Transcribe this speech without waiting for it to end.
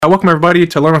Welcome everybody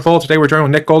to Learn with Lowell. Today we're joined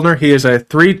with Nick Goldner. He is a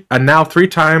now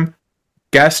three-time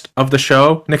guest of the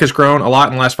show. Nick has grown a lot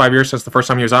in the last 5 years since the first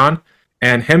time he was on,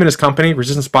 and him and his company,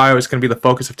 Resistance Bio, is going to be the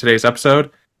focus of today's episode.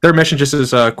 Their mission, just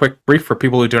as a quick brief for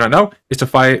people who do not know, is to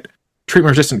fight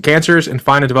treatment-resistant cancers and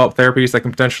find and develop therapies that can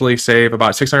potentially save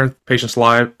about 600 patients'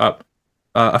 lives,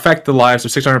 affect the lives of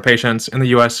 600 patients in the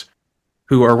U.S.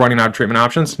 who are running out of treatment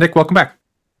options. Nick, welcome back.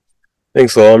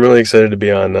 Thanks, Lowell. I'm really excited to be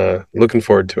on. Looking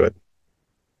forward to it.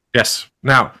 Yes.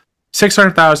 Now,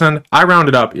 600,000, I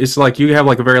rounded up. It's like you have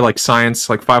like a very like science,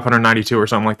 like 592 or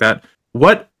something like that.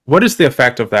 What is the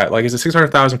effect of that? Like, is it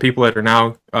 600,000 people that are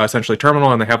now essentially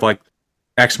terminal and they have like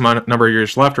X number of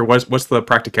years left, or what's the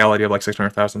practicality of like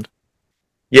 600,000?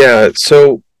 Yeah.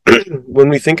 So when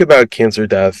we think about cancer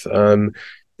death,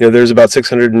 there's about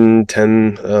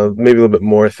 610, maybe a little bit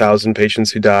more, thousand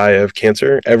patients who die of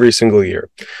cancer every single year.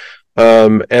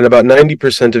 And about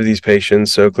 90% of these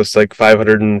patients, so close to like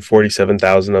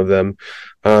 547,000 of them,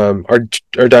 are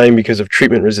dying because of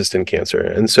treatment-resistant cancer.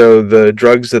 And so the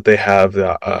drugs that they have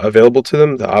available to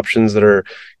them, the options that are,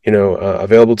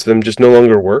 available to them just no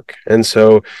longer work. And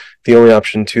so the only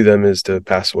option to them is to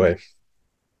pass away.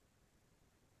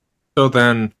 So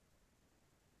then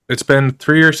it's been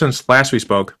 3 years since last we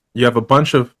spoke. You have a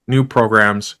bunch of new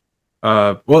programs,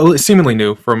 seemingly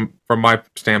new from my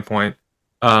standpoint.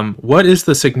 What is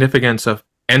the significance of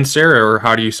NSAR, or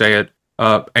how do you say it?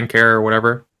 NCARE or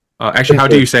whatever. Actually, how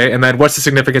do you say it? And then what's the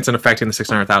significance in affecting the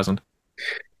 600,000?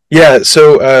 Yeah,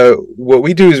 so what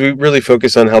we do is we really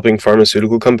focus on helping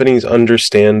pharmaceutical companies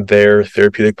understand their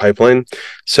therapeutic pipeline.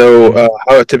 So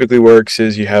how it typically works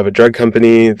is you have a drug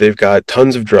company, they've got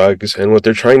tons of drugs, and what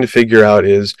they're trying to figure out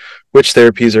is which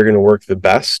therapies are going to work the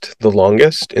best, the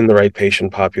longest, in the right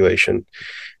patient population.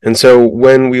 And so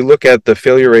when we look at the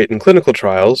failure rate in clinical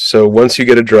trials, so once you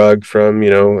get a drug from,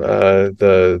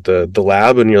 the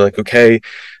lab and you're like, okay,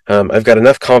 I've got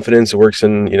enough confidence, it works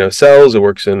in, cells, it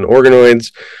works in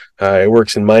organoids, it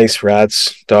works in mice,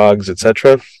 rats, dogs,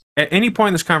 etc. At any point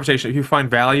in this conversation, if you find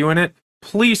value in it,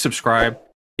 please subscribe.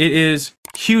 It is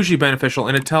hugely beneficial,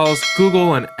 and it tells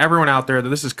Google and everyone out there that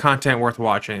this is content worth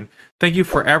watching. Thank you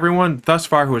for everyone thus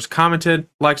far who has commented,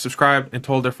 liked, subscribed, and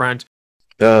told their friends.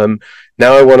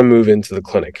 Now I want to move into the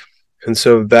clinic. And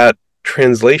so that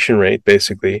translation rate,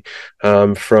 basically,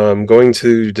 from going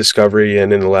to discovery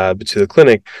and in the lab to the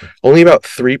clinic, only about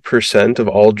 3% of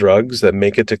all drugs that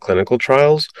make it to clinical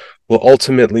trials will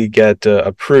ultimately get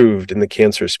approved in the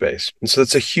cancer space. And so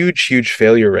that's a huge, huge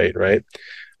failure rate, right?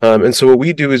 And so what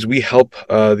we do is we help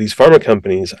these pharma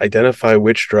companies identify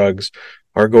which drugs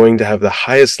are going to have the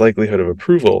highest likelihood of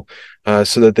approval,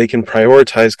 so that they can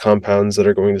prioritize compounds that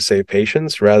are going to save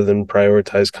patients rather than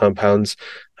prioritize compounds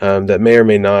that may or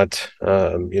may not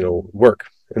work.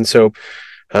 And so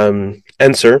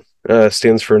NSER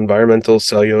stands for Environmental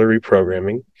Cellular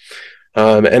Reprogramming,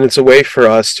 and it's a way for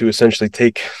us to essentially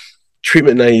take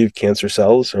treatment-naive cancer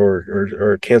cells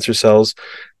or cancer cells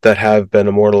that have been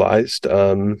immortalized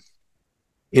by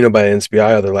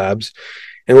NCBI, other labs.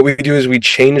 And what we do is we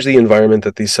change the environment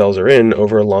that these cells are in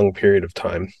over a long period of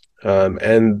time.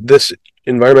 And this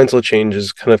environmental change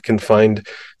is kind of confined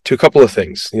to a couple of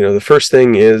things. The first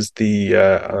thing is the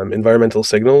environmental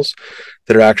signals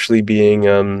that are actually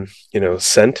being,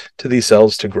 sent to these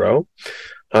cells to grow.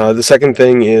 The second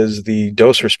thing is the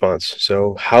dose response.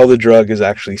 So how the drug is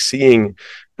actually seeing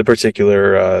the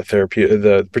particular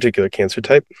the particular cancer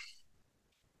type.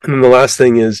 And then the last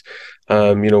thing is,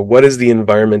 what is the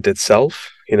environment itself,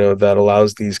 that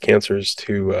allows these cancers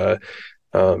to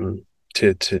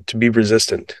be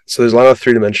resistant. So there's a lot of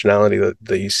three-dimensionality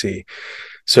that you see.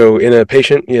 So in a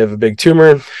patient, you have a big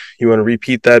tumor, you want to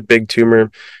repeat that big tumor,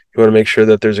 you want to make sure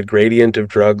that there's a gradient of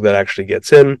drug that actually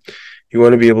gets in, you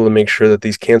want to be able to make sure that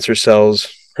these cancer cells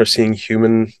are seeing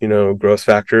human, growth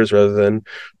factors rather than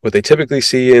what they typically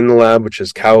see in the lab, which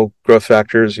is cow growth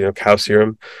factors, cow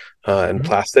serum, and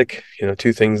plastic,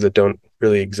 two things that don't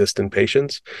really exist in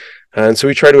patients. And so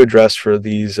we try to address for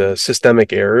these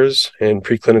systemic errors in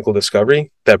preclinical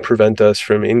discovery that prevent us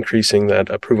from increasing that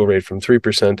approval rate from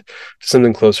 3% to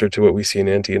something closer to what we see in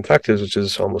anti-infectives, which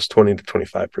is almost 20 to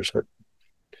 25%.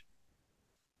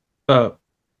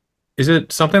 Is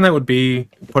it something that would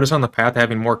put us on the path to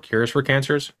having more cures for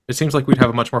cancers? It seems like we'd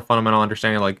have a much more fundamental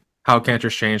understanding, like how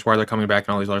cancers change, why they're coming back,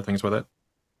 and all these other things with it.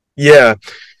 Yeah.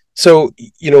 So,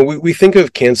 we think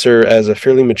of cancer as a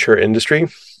fairly mature industry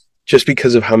just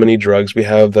because of how many drugs we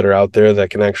have that are out there that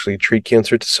can actually treat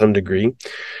cancer to some degree.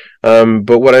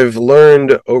 But what I've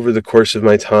learned over the course of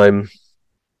my time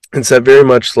It's that very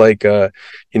much like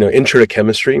intro to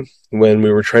chemistry, when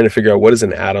we were trying to figure out what does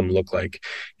an atom look like.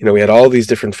 We had all these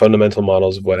different fundamental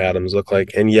models of what atoms look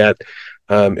like, and yet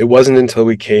it wasn't until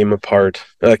we came upon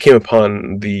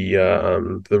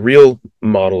the real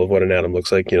model of what an atom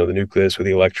looks like, the nucleus with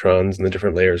the electrons and the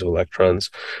different layers of electrons,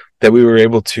 that we were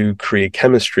able to create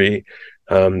chemistry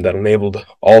that enabled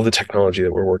all the technology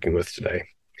that we're working with today.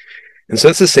 And so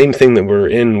that's the same thing that we're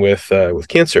in with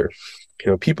cancer.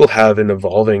 People have an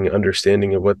evolving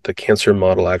understanding of what the cancer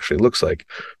model actually looks like,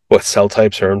 what cell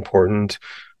types are important,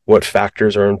 what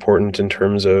factors are important in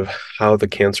terms of how the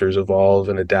cancers evolve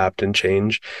and adapt and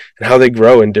change, and how they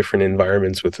grow in different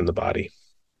environments within the body.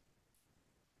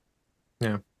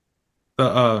 Yeah.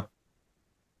 The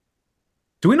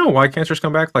Do we know why cancers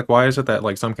come back? Like, why is it that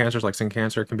like some cancers, like skin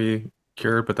cancer, can be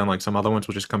cured, but then like some other ones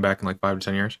will just come back in like 5 to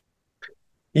 10 years?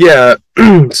 Yeah,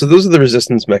 so those are the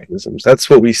resistance mechanisms. That's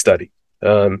what we study.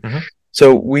 Um, Mm-hmm.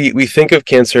 so we think of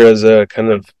cancer as a kind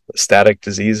of static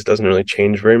disease. It doesn't really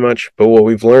change very much. But what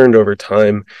we've learned over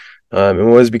time, and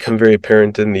what has become very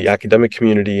apparent in the academic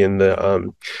community and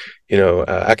the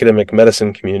academic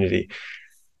medicine community,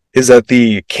 is that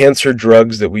the cancer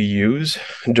drugs that we use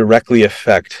directly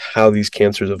affect how these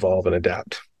cancers evolve and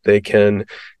adapt. They can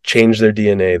change their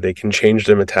DNA, they can change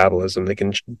their metabolism, they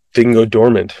can go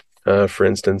dormant, for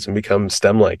instance, and become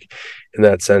stem-like in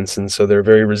that sense. And so they're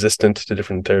very resistant to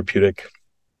different therapeutic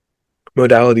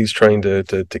modalities trying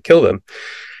to kill them.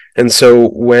 And so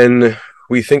when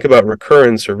we think about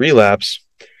recurrence or relapse,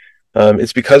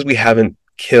 it's because we haven't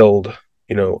killed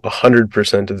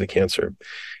 100% of the cancer.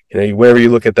 Whenever you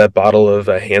look at that bottle of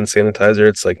hand sanitizer,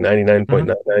 it's like Mm-hmm.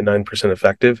 99.999%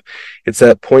 effective. It's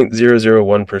that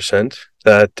 0.001%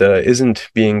 that isn't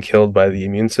being killed by the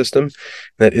immune system,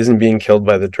 that isn't being killed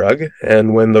by the drug.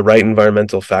 And when the right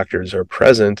environmental factors are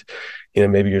present,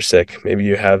 maybe you're sick, maybe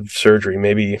you have surgery,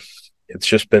 maybe it's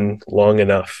just been long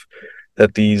enough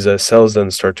that these cells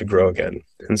then start to grow again.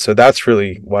 And so that's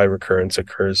really why recurrence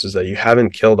occurs, is that you haven't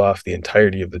killed off the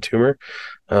entirety of the tumor,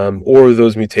 or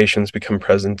those mutations become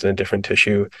present in a different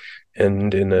tissue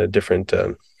and in a different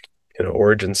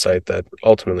origin site that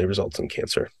ultimately results in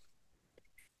cancer.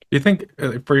 Do you think,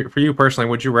 for you personally,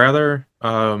 would you rather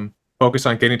focus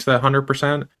on getting to that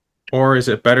 100%, or is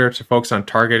it better to focus on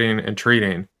targeting and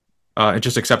treating, and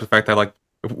just accept the fact that like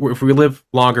if we live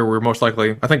longer, we're most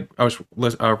likely. I think I was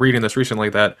reading this recently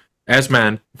that as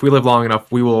men, if we live long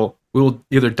enough, we will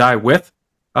either die with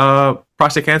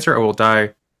prostate cancer or we'll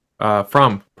die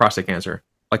from prostate cancer.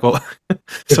 Like, well,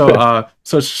 so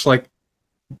it's just like,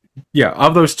 yeah,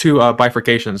 of those two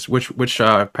bifurcations, which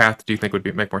path do you think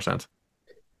would make more sense?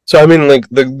 So I mean, like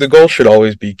the goal should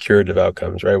always be curative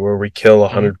outcomes, right? Where we kill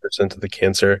Mm-hmm. 100% of the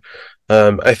cancer.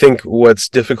 I think what's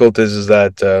difficult is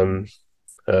that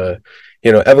uh,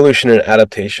 evolution and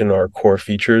adaptation are core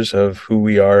features of who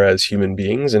we are as human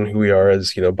beings and who we are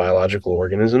as biological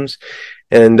organisms.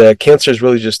 And cancer is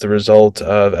really just the result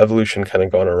of evolution kind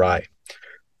of gone awry.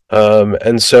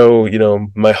 And so,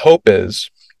 my hope is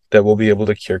that we'll be able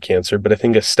to cure cancer, but I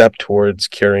think a step towards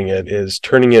curing it is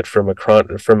turning it from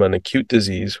an acute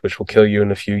disease, which will kill you in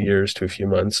a few years to a few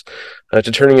months,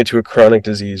 to turning it to a chronic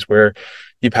disease where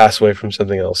you pass away from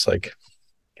something else, like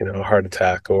a heart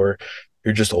attack, or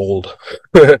you're just old.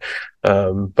 But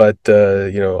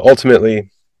ultimately,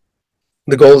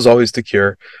 the goal is always to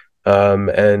cure.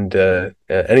 And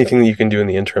anything that you can do in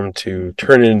the interim to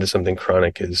turn it into something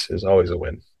chronic is always a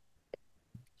win.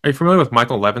 Are you familiar with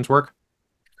Michael Levin's work?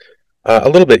 A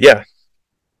little bit, yeah.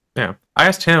 Yeah, I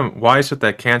asked him why is it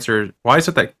that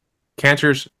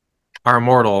cancers are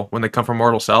immortal when they come from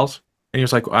mortal cells, and he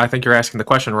was like, I think you're asking the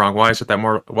question wrong. Why is it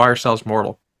that why are cells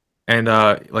mortal? And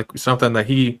like something that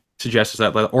he suggests is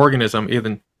that the organism,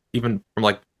 even from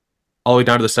like all the way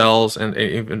down to the cells and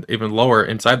even lower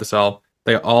inside the cell,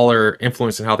 they all are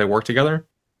influenced in how they work together.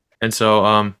 And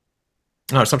so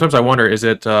sometimes I wonder, is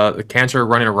it the cancer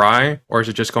running awry, or is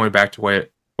it just going back to way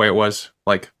it was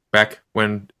like back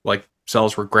when like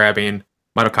cells were grabbing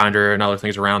mitochondria and other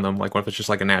things around them? Like, what if it's just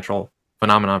like a natural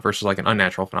phenomenon versus like an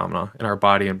unnatural phenomenon in our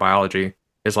body and biology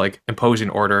is like imposing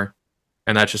order,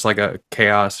 and that's just like a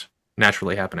chaos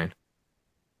naturally happening.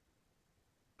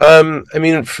 I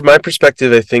mean, from my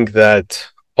perspective, I think that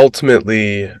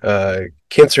ultimately,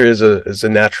 cancer is a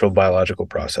natural biological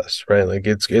process, right? Like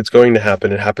it's going to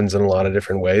happen. It happens in a lot of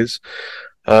different ways.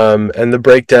 And the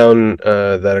breakdown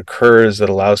that occurs that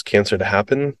allows cancer to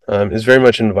happen is very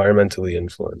much environmentally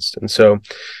influenced. And so,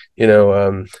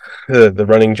 the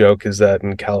running joke is that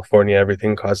in California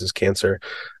everything causes cancer.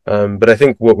 But I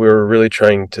think what we're really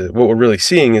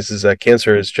seeing is that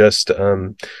cancer is just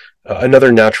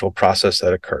another natural process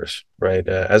that occurs, right?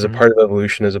 As a Hmm. part of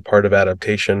evolution, as a part of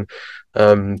adaptation,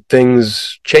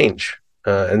 things change,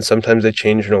 and sometimes they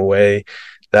change in a way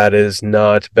that is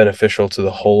not beneficial to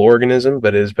the whole organism,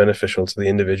 but is beneficial to the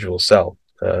individual cell.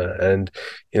 And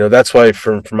that's why,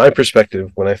 from my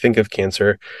perspective, when I think of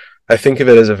cancer, I think of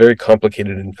it as a very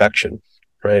complicated infection,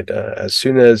 right? As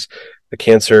soon as the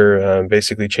cancer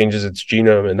basically changes its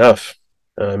genome enough,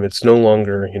 it's no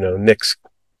longer Nick's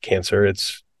cancer.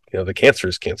 It's the cancer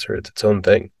is cancer. It's its own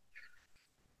thing.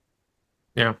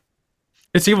 Yeah.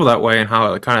 It's evil that way, and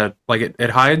how it kind of like it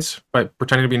hides by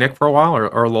pretending to be Nick for a while,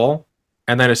 or lol,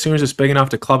 and then as soon as it's big enough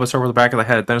to club us over the back of the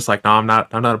head, then it's like, no, I'm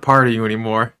not a part of you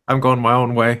anymore. I'm going my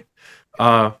own way,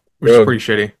 which is Oh, pretty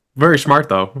shitty. Very smart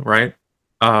though, right?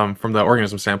 From the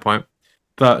organism standpoint.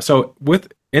 So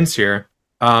with Insere,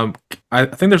 um, I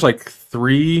think there's like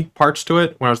three parts to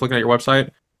it when I was looking at your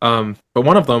website. But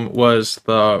one of them was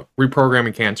the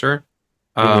reprogramming cancer,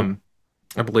 mhm. um,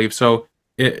 I believe. So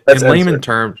That's in layman answer.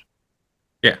 terms,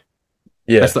 yeah,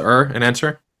 Yeah. that's the and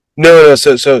answer. No, no.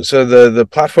 So the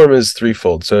platform is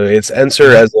threefold. So it's Ensor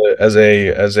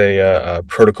Mm-hmm. as a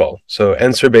protocol. So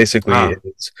Ensor basically Ah.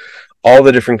 is all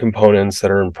the different components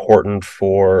that are important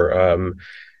for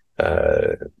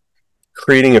uh,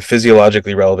 creating a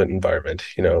physiologically relevant environment.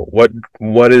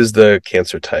 What is the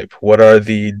cancer type? What are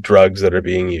the drugs that are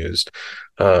being used?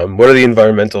 What are the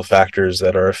environmental factors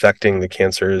that are affecting the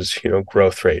cancer's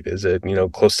growth rate? Is it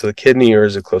close to the kidney, or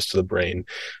is it close to the brain,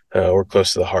 or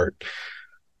close to the heart?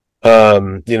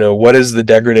 What is the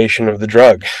degradation of the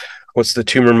drug? What's the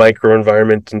tumor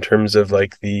microenvironment in terms of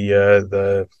like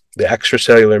the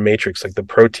extracellular matrix, like the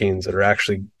proteins that are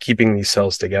actually keeping these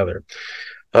cells together?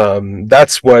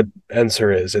 That's what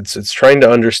Ensor is. It's trying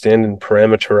to understand and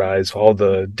parameterize all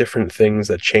the different things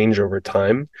that change over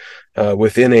time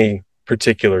within a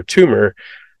particular tumor.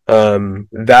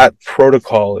 That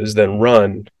protocol is then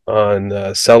run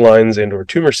on cell lines and or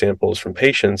tumor samples from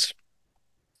patients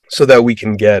so that we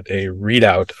can get a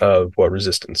readout of what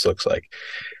resistance looks like.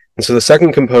 And so the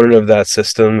second component of that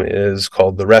system is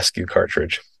called the rescue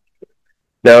cartridge.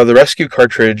 Now, the rescue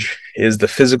cartridge is the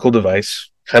physical device,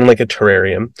 kind of like a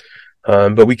terrarium,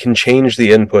 but we can change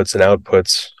the inputs and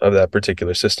outputs of that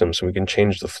particular system. So we can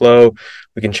change the flow,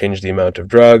 we can change the amount of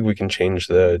drug, we can change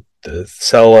the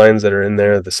cell lines that are in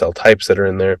there, the cell types that are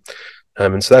in there.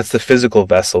 And so that's the physical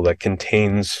vessel that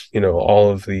contains,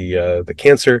 all of the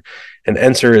cancer. And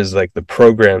Ensor is like the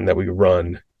program that we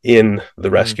run in the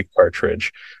Mm-hmm. rescue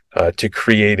cartridge to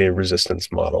create a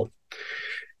resistance model.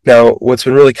 Now, what's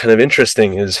been really kind of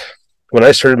interesting is when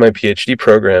I started my PhD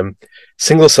program,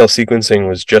 single cell sequencing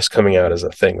was just coming out as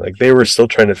a thing. Like they were still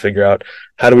trying to figure out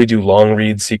how do we do long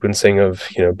read sequencing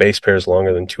of base pairs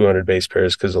longer than 200 base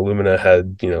pairs because Illumina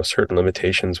had certain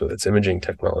limitations with its imaging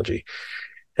technology.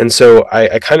 And so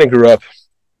I kind of grew up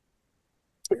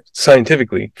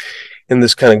scientifically in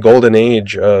this kind of golden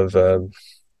age of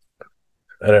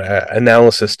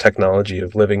analysis technology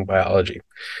of living biology.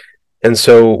 And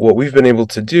so what we've been able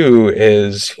to do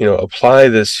is, apply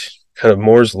this kind of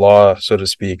Moore's law, so to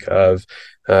speak, of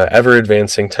ever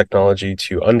advancing technology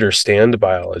to understand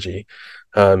biology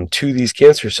to these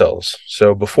cancer cells.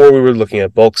 So before we were looking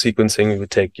at bulk sequencing, we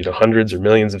would take hundreds or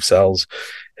millions of cells,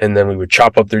 and then we would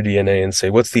chop up their DNA and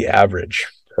say, what's the average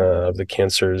of the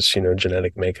cancer's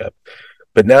genetic makeup?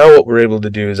 But now what we're able to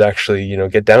do is actually,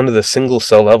 get down to the single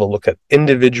cell level, look at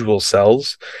individual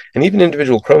cells and even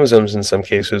individual chromosomes in some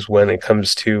cases when it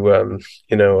comes to,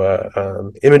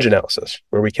 image analysis,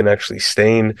 where we can actually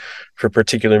stain for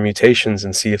particular mutations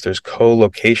and see if there's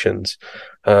co-locations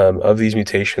of these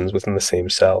mutations within the same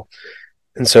cell.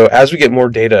 And so as we get more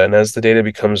data and as the data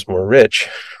becomes more rich,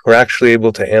 we're actually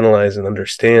able to analyze and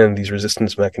understand these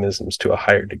resistance mechanisms to a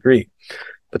higher degree,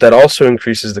 but that also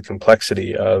increases the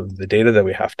complexity of the data that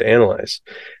we have to analyze.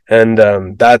 And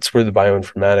that's where the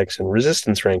bioinformatics and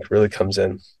resistance rank really comes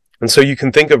in. And so you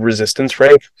can think of resistance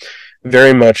rank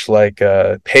very much like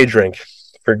PageRank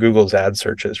for Google's ad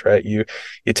searches, right? You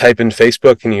type in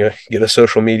Facebook and you get a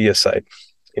social media site.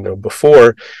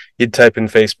 Before you'd type in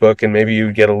Facebook and maybe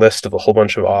you'd get a list of a whole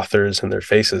bunch of authors and their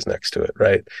faces next to it,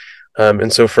 right?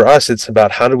 And so for us, it's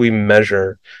about how do we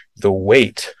measure the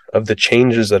weight of the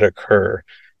changes that occur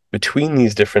between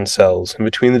these different cells and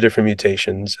between the different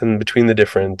mutations and between the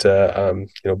different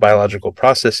biological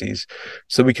processes,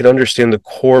 so we can understand the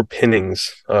core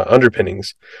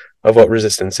underpinnings of what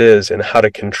resistance is and how to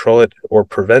control it or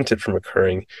prevent it from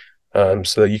occurring,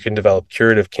 so that you can develop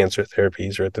curative cancer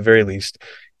therapies, or at the very least,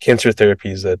 cancer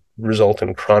therapies that result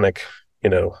in chronic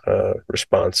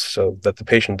response, so that the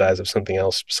patient dies of something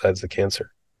else besides the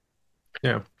cancer.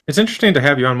 Yeah, it's interesting to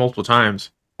have you on multiple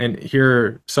times, and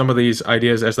hear some of these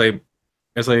ideas as they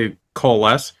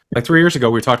coalesce. Like 3 years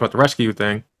ago, we talked about the rescue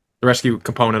thing, the rescue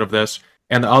component of this,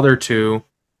 and the other two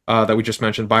that we just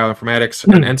mentioned, bioinformatics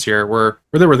and NCR, where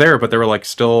they were there, but they were like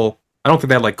still. I don't think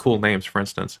they had like cool names, for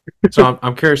instance. So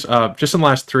I'm curious. Just in the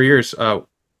last 3 years,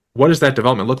 what does that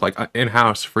development look like in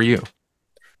house for you?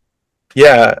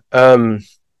 Yeah.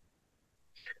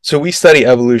 So we study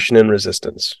evolution and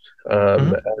resistance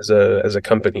Mm-hmm. as a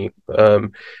company,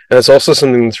 and it's also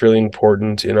something that's really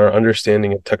important in our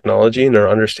understanding of technology and our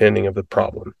understanding of the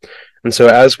problem. And so,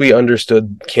 as we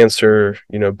understood cancer,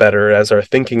 better, as our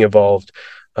thinking evolved,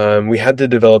 we had to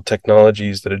develop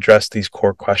technologies that addressed these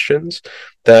core questions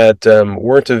that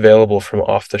weren't available from um,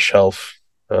 off the shelf,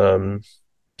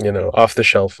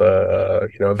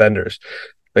 vendors.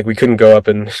 Like we couldn't go up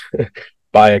and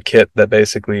buy a kit that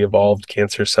basically evolved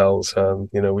cancer cells.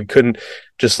 We couldn't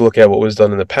just look at what was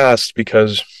done in the past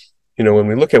because, when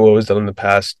we look at what was done in the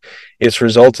past, it's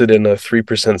resulted in a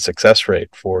 3% success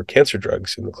rate for cancer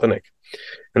drugs in the clinic.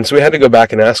 And so we had to go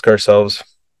back and ask ourselves,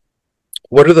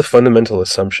 what are the fundamental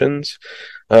assumptions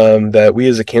that we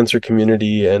as a cancer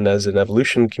community and as an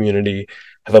evolution community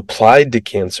have applied to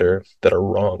cancer that are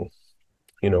wrong?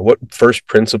 What first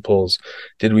principles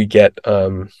did we get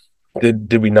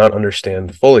did we not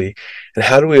understand fully, and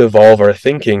how do we evolve our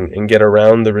thinking and get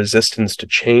around the resistance to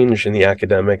change in the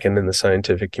academic and in the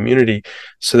scientific community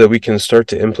so that we can start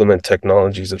to implement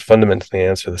technologies that fundamentally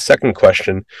answer the second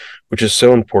question, which is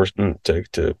so important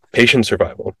to patient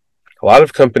survival. A lot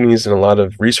of companies and a lot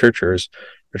of researchers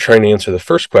are trying to answer the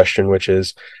first question, which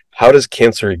is, how does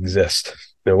cancer exist?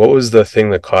 What was the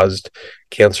thing that caused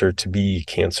cancer to be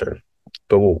cancer?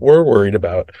 But what we're worried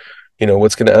about,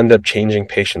 what's going to end up changing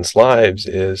patients' lives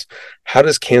is, how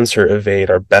does cancer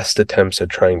evade our best attempts at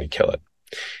trying to kill it?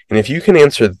 And if you can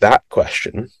answer that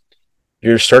question,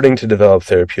 you're starting to develop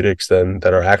therapeutics then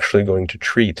that are actually going to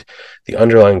treat the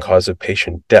underlying cause of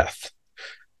patient death,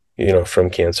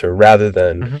 from cancer rather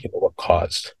than Mm-hmm. what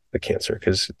caused the cancer,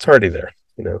 because it's already there.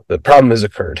 The problem has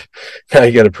occurred. Now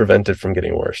you got to prevent it from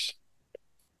getting worse.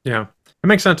 Yeah, it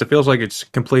makes sense. It feels like it's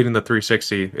completing the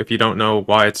 360. If you don't know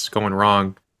why it's going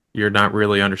wrong, you're not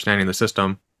really understanding the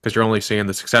system because you're only seeing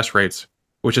the success rates,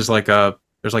 which is like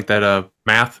there's like that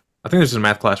math. I think this is a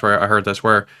math class where I heard this,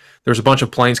 where there's a bunch of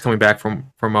planes coming back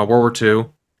from World War II.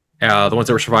 The ones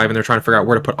that were surviving, they're trying to figure out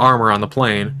where to put armor on the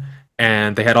plane,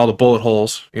 and they had all the bullet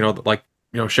holes, like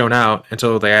shown out. And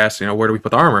so they asked, where do we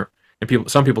put the armor?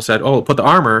 And some people said, oh, put the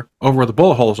armor over where the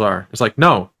bullet holes are. It's like,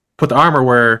 no, put the armor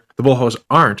where the bullet holes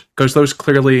aren't, because those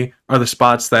clearly are the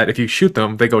spots that if you shoot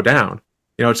them, they go down.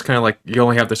 It's kind of like you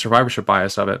only have the survivorship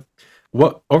bias of it.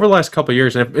 What over the last couple of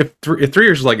years, and if 3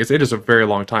 years is like it is a very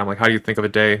long time. Like, how do you think of a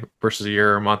day versus a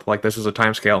year or a month? Like, this is a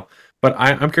time scale. But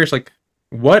I'm curious, like,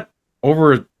 what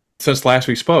over since last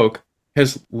we spoke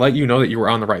has let you know that you were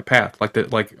on the right path? Like,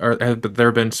 have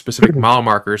there been specific mile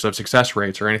markers of success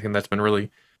rates or anything that's been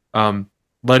really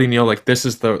letting you know, like, this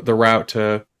is the route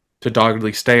to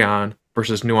doggedly stay on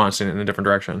versus nuancing it in a different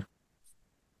direction?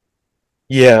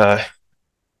 Yeah.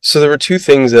 So there were two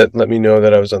things that let me know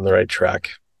that I was on the right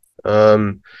track.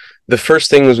 Um, the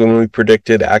first thing was when we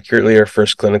predicted accurately our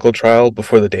first clinical trial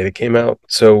before the data came out.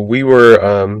 So we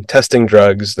were testing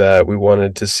drugs that we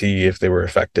wanted to see if they were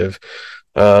effective.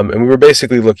 And we were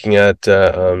basically looking at,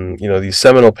 these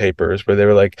seminal papers where they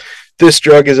were like, this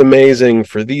drug is amazing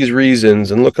for these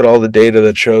reasons, and look at all the data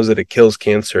that shows that it kills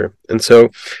cancer. And so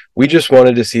we just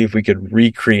wanted to see if we could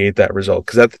recreate that result.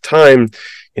 Because at the time,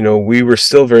 we were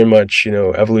still very much,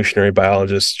 evolutionary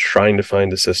biologists trying to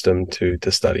find a system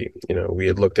to study. We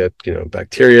had looked at,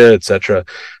 bacteria, etc.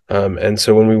 And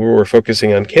so when we were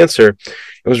focusing on cancer,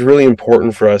 it was really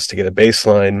important for us to get a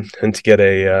baseline and to get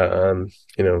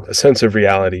a sense of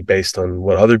reality based on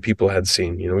what other people had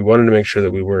seen. We wanted to make sure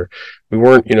that we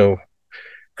weren't,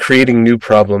 creating new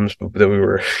problems, but that we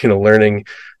were, learning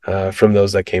from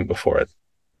those that came before it.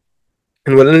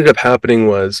 And what ended up happening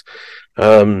was,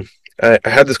 I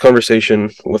had this conversation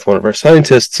with one of our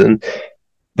scientists, and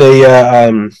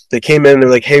they came in. They're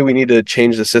like, "Hey, we need to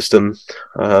change the system.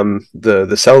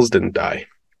 The cells didn't die."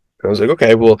 And I was like,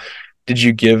 "Okay, well, did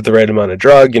you give the right amount of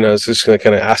drug?" I was just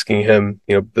kind of asking him,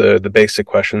 the basic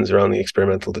questions around the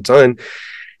experimental design.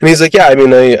 And he's like, "Yeah, I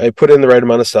mean, I put in the right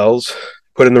amount of cells,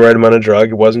 put in the right amount of drug.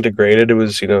 It wasn't degraded. It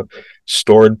was,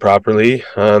 stored properly.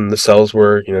 The cells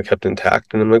were, kept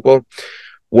intact." And I'm like, "Well,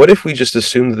 what if we just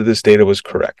assumed that this data was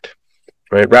correct?"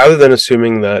 Right? Rather than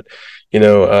assuming that,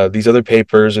 these other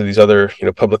papers or these other,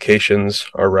 publications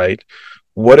are right,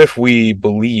 what if we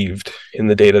believed in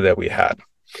the data that we had?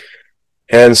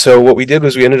 And so what we did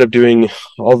was we ended up doing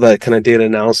all that kind of data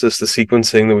analysis, the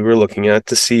sequencing that we were looking at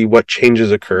to see what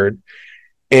changes occurred.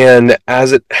 And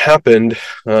as it happened,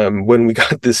 when we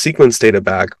got the sequence data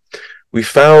back, we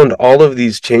found all of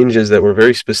these changes that were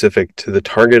very specific to the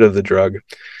target of the drug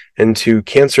and to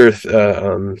cancer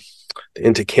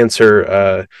into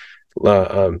cancer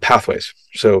pathways.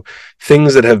 So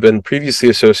things that have been previously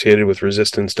associated with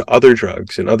resistance to other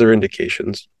drugs and other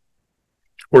indications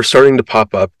were starting to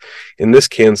pop up in this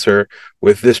cancer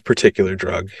with this particular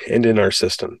drug and in our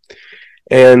system.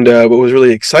 And what was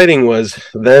really exciting was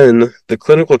then the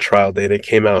clinical trial data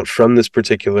came out from this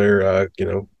particular,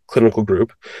 clinical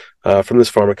group from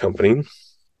this pharma company.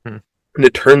 Hmm. And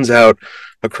it turns out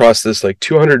across this like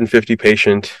 250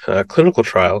 patient clinical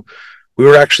trial, we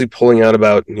were actually pulling out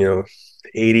about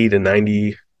 80 to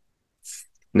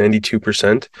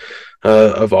 92%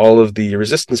 of all of the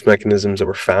resistance mechanisms that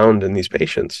were found in these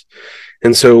patients.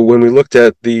 And so when we looked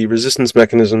at the resistance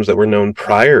mechanisms that were known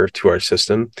prior to our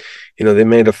system, they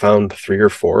may have found 3 or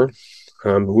 4,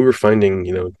 but we were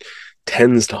finding,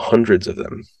 tens to hundreds of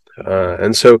them.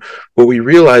 And so what we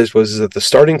realized was that the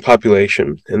starting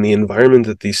population and the environment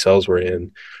that these cells were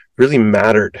in really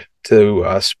mattered to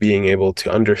us being able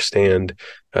to understand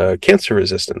cancer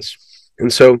resistance.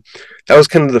 And so that was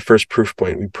kind of the first proof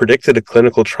point. We predicted a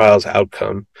clinical trial's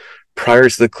outcome prior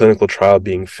to the clinical trial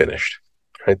being finished.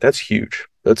 Right? That's huge.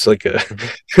 That's like a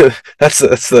that's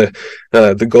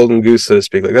the golden goose, so to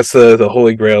speak. Like that's the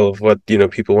holy grail of what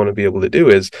people want to be able to do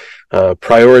is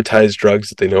prioritize drugs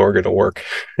that they know are going to work,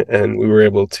 and we were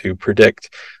able to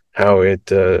predict how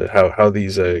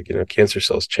these cancer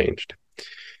cells changed.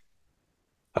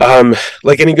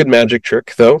 Like any good magic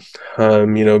trick, though,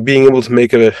 being able to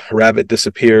make a rabbit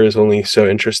disappear is only so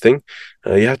interesting.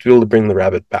 You have to be able to bring the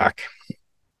rabbit back.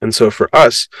 And so for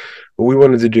us, what we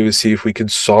wanted to do is see if we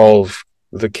could solve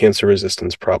the cancer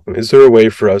resistance problem. Is there a way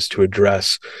for us to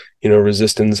address,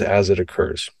 resistance as it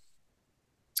occurs?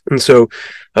 And so,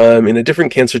 in a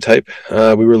different cancer type,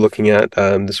 we were looking at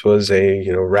this was a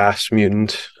RAS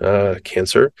mutant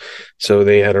cancer, so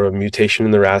they had a mutation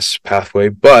in the RAS pathway.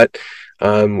 But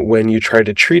when you try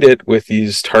to treat it with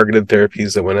these targeted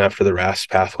therapies that went after the RAS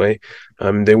pathway,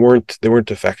 they weren't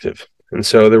effective. And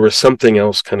so there was something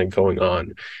else kind of going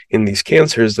on in these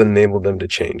cancers that enabled them to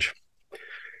change.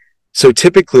 So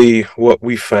typically what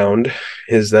we found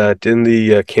is that in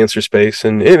the cancer space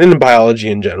and in biology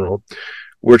in general,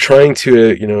 we're trying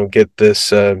to, get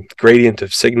this gradient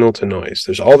of signal to noise.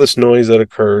 There's all this noise that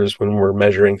occurs when we're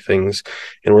measuring things,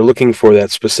 and we're looking for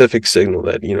that specific signal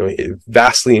that,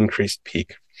 vastly increased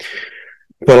peak.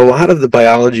 But a lot of the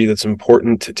biology that's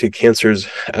important to cancer's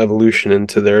evolution and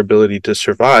to their ability to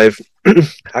survive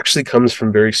actually comes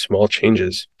from very small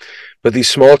changes. But these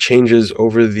small changes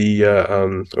over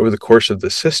the course of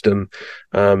the system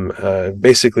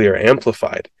basically are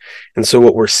amplified. And so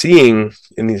what we're seeing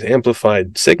in these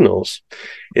amplified signals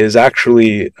is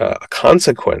actually a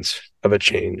consequence of a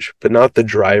change, but not the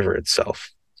driver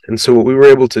itself. And so what we were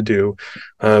able to do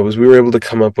was we were able to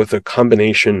come up with a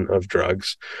combination of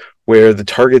drugs where the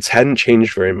targets hadn't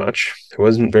changed very much. There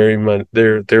wasn't very much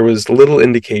there was little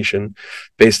indication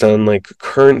based on like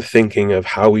current thinking of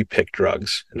how we pick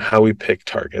drugs and how we pick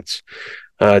targets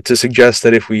to suggest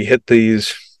that if we hit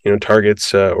these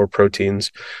targets or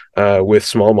proteins with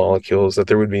small molecules that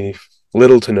there would be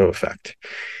little to no effect.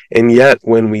 And yet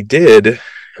when we did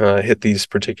hit these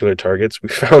particular targets, we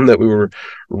found that we were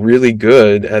really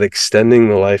good at extending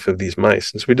the life of these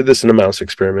mice. And so we did this in a mouse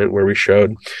experiment where we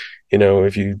showed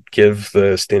if you give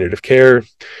the standard of care, it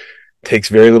takes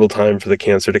very little time for the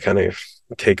cancer to kind of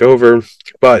take over.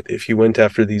 But if you went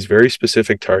after these very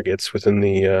specific targets within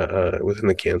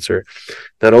the cancer,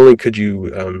 not only could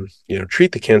you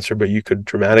treat the cancer, but you could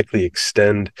dramatically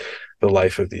extend the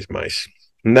life of these mice.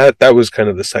 And that was kind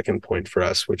of the second point for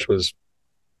us, which was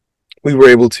we were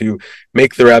able to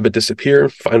make the rabbit disappear,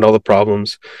 find all the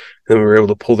problems, and we were able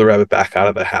to pull the rabbit back out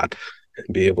of the hat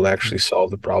and be able to actually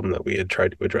solve the problem that we had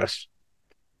tried to address.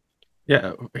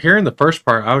 Yeah, hearing the first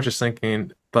part, I was just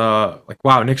thinking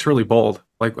wow, Nick's really bold.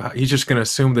 Like he's just gonna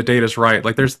assume the data's right.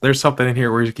 Like there's something in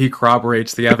here where he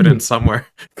corroborates the evidence somewhere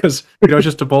because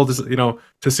just to bold to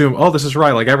assume this is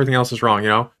right, like everything else is wrong.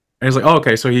 And he's like, oh,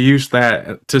 okay, so he used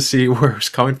that to see where it's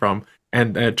coming from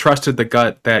and trusted the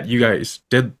gut that you guys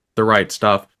did the right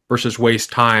stuff versus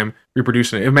waste time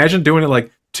reproducing it. Imagine doing it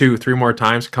like 2-3 more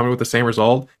times, coming with the same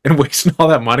result and wasting all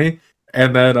that money.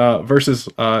 And then versus,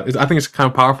 I think it's kind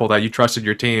of powerful that you trusted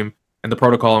your team and the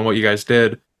protocol and what you guys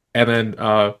did. And then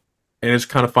and it's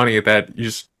kind of funny that you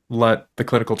just let the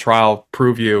clinical trial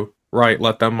prove you right,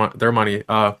 let them their money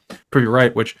prove you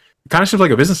right, which kind of seems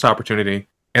like a business opportunity.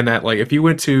 And that like if you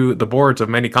went to the boards of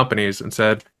many companies and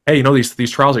said, hey,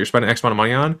 these trials that you're spending X amount of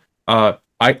money on,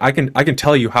 I can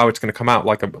tell you how it's going to come out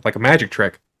like a magic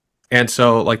trick. And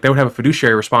so like they would have a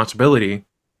fiduciary responsibility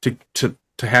to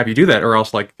have you do that, or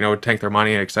else like tank their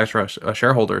money, etc.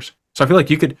 Shareholders. So I feel like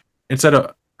you could instead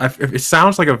of it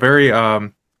sounds like a very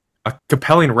a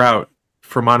compelling route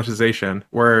for monetization,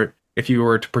 where if you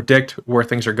were to predict where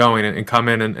things are going and come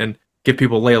in and give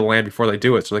people a lay of the land before they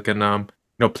do it, so they can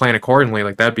plan accordingly.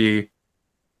 Like that'd be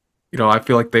I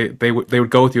feel like they would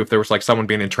go with you if there was like someone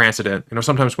being intransigent.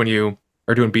 Sometimes when you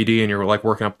are doing BD and you're like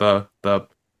working up the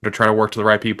to try to work to the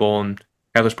right people and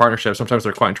have this partnership, sometimes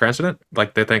they're quite intransigent.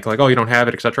 Like they think like, oh, you don't have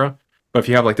it, etc. But if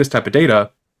you have like this type of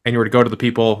data and you were to go to the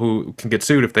people who can get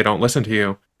sued if they don't listen to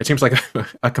you, it seems like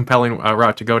a compelling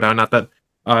route to go down. Not that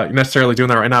you're necessarily doing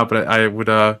that right now, but I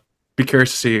would be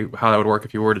curious to see how that would work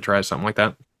if you were to try something like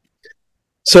that.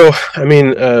 So, I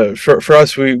mean, for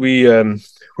us, we're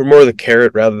more the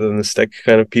carrot rather than the stick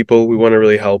kind of people. We want to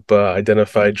really help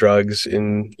identify drugs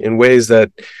in ways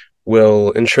that will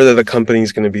ensure that the company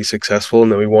is going to be successful,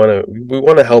 and that we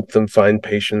want to help them find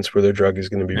patients where their drug is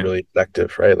going to be Yeah. really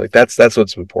effective, right? Like that's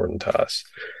what's important to us.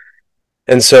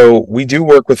 And so we do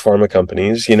work with pharma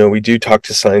companies. We do talk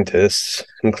to scientists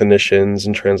and clinicians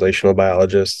and translational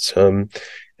biologists,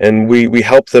 and we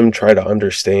help them try to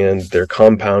understand their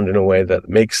compound in a way that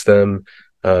makes them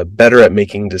better at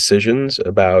making decisions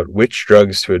about which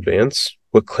drugs to advance,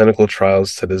 what clinical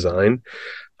trials to design,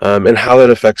 and how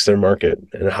that affects their market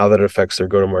and how that affects their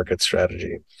go-to-market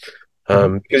strategy.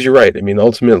 Mhm. Because you're right. I mean,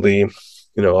 ultimately,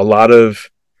 a lot of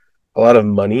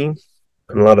money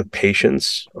and a lot of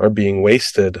patients are being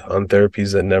wasted on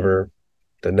therapies that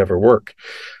never work.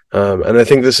 And I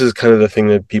think this is kind of the thing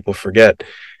that people forget.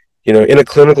 In a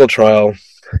clinical trial,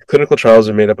 clinical trials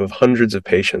are made up of hundreds of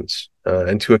patients,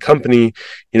 and to a company,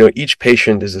 each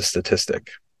patient is a statistic.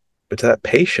 But to that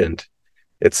patient,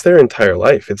 it's their entire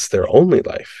life. It's their only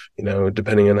life.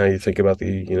 Depending on how you think about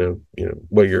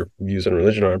what your views on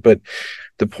religion are. But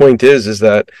the point is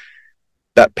that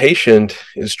patient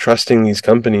is trusting these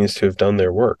companies to have done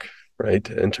their work, right?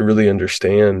 And to really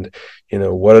understand,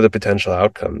 what are the potential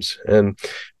outcomes. And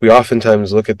we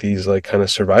oftentimes look at these like kind of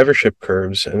survivorship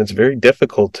curves, and it's very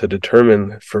difficult to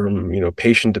determine from,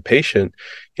 patient to patient,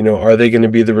 are they going to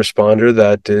be the responder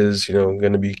that is,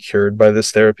 going to be cured by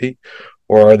this therapy?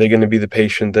 Or are they going to be the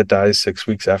patient that dies 6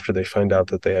 weeks after they find out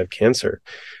that they had cancer?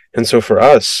 And so for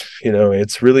us,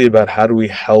 it's really about how do we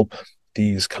help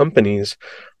these companies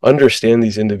understand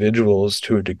these individuals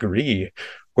to a degree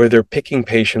where they're picking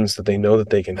patients that they know that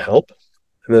they can help,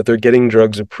 and that they're getting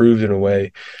drugs approved in a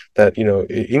way that,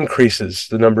 it increases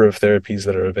the number of therapies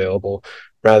that are available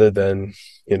rather than,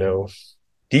 you know,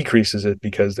 decreases it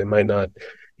because they might not,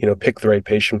 pick the right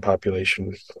patient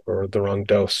population or the wrong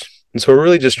dose. And so we're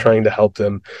really just trying to help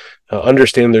them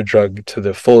understand their drug to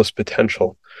the fullest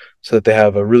potential so that they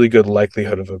have a really good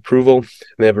likelihood of approval,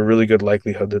 and they have a really good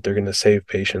likelihood that they're going to save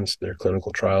patients in their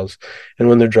clinical trials and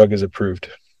when their drug is approved.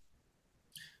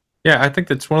 Yeah, I think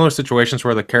that's one of those situations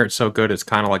where the carrot's so good it's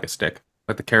kind of like a stick.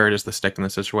 Like the carrot is the stick in the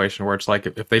situation where it's like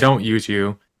if they don't use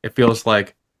you, it feels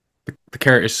like the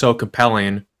carrot is so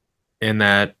compelling in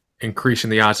that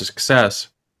increasing the odds of success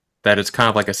that it's kind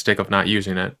of like a stick of not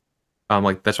using it.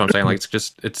 Like that's what I'm saying. Like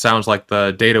it sounds like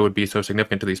the data would be so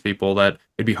significant to these people that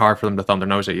it'd be hard for them to thumb their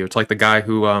nose at you. It's like the guy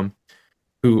who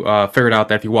figured out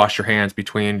that if you wash your hands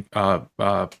between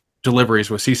deliveries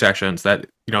with C sections, that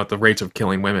the rates of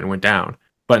killing women went down.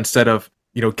 But instead of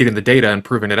getting the data and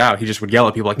proving it out, he just would yell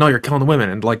at people like, "No, you're killing the women,"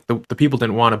 and like the people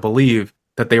didn't want to believe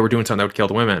that they were doing something that would kill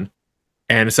the women.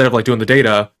 And instead of like doing the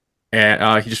data,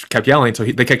 and he just kept yelling, so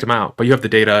they kicked him out. But you have the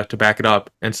data to back it up,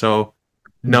 and so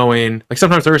knowing like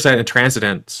sometimes there was that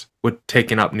intransigence with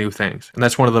taking up new things, and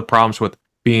that's one of the problems with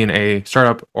being a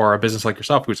startup or a business like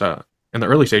yourself, who's in the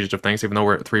early stages of things, even though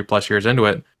we're 3+ years into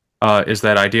it, is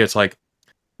that idea. It's like,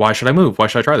 why should I move? Why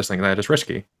should I try this thing? That is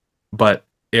risky. But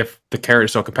if the carrot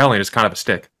is so compelling, it's kind of a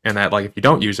stick, and that like if you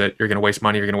don't use it, you're going to waste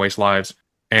money, you're going to waste lives,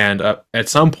 and at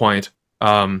some point,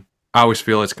 I always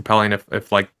feel it's compelling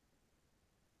if like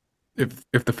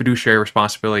if the fiduciary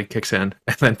responsibility kicks in,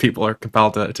 and then people are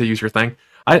compelled to use your thing.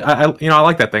 I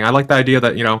like that thing. I like the idea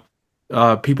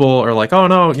that people are like, oh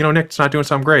no, Nick's not doing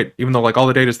something great, even though like all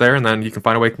the data's there, and then you can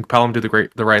find a way to compel them to do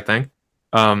the right thing.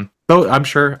 Though I'm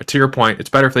sure to your point, it's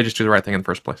better if they just do the right thing in the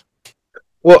first place.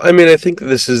 Well, I mean, I think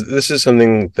this is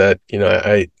something that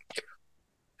I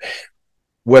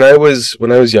when I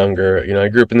was younger, I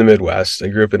grew up in the Midwest. I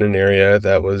grew up in an area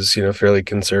that was fairly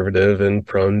conservative and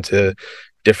prone to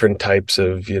different types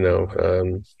of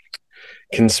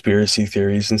conspiracy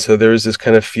theories, and so there was this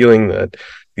kind of feeling that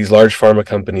these large pharma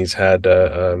companies had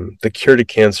the cure to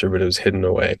cancer, but it was hidden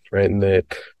away, right? And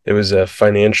it was a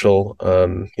financial,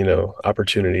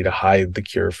 opportunity to hide the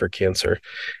cure for cancer.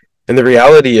 And the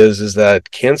reality is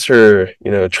that cancer,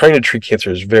 trying to treat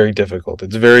cancer is very difficult.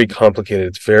 It's very complicated.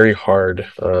 It's very hard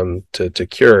to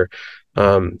cure.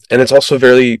 And it's also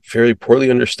very, very poorly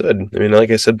understood. I mean,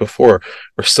 like I said before,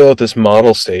 we're still at this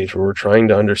model stage where we're trying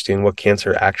to understand what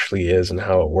cancer actually is and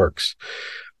how it works.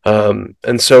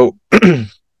 And so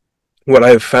what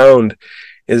I've found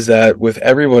is that with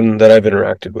everyone that I've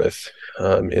interacted with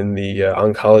in the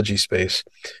oncology space,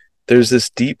 there's this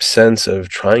deep sense of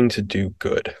trying to do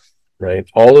good, right?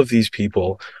 All of these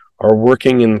people are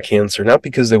working in cancer, not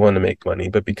because they want to make money,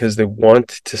 but because they want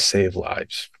to save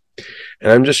lives.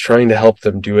 And I'm just trying to help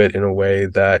them do it in a way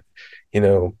that, you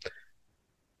know,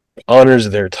 honors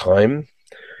their time,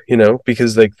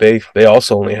 because like they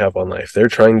also only have one life. They're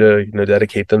trying to,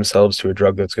 dedicate themselves to a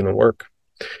drug that's going to work.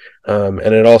 And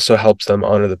it also helps them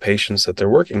honor the patients that they're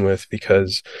working with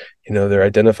because, they're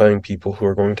identifying people who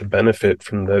are going to benefit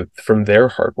from their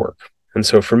hard work. And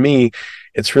so for me,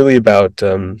 it's really about,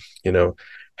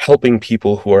 helping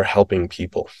people who are helping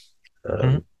people. Hmm.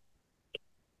 Um,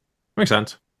 Makes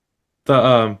sense.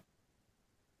 The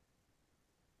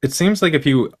It seems like if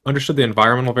you understood the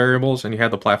environmental variables and you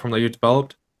had the platform that you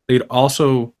developed, they'd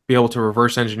also be able to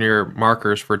reverse engineer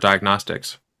markers for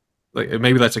diagnostics. Like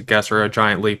maybe that's a guess or a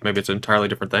giant leap. Maybe it's an entirely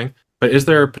different thing. But is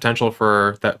there potential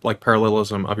for that like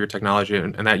parallelism of your technology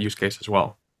and that use case as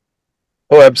well?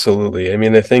 Oh, absolutely. I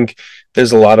mean, I think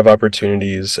there's a lot of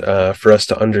opportunities for us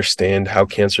to understand how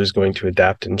cancer is going to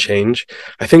adapt and change.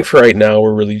 I think for right now,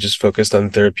 we're really just focused on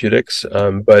therapeutics.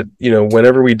 But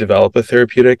whenever we develop a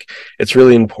therapeutic, it's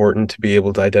really important to be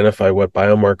able to identify what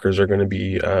biomarkers are going to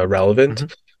be relevant. Hmm.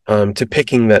 To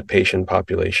picking that patient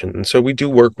population. And so we do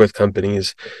work with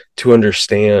companies to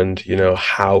understand,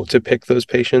 how to pick those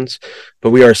patients, but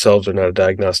we ourselves are not a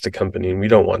diagnostic company and we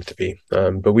don't want to be.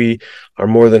 But we are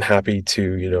more than happy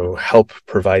to, help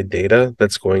provide data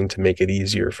that's going to make it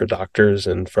easier for doctors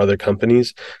and for other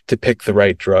companies to pick the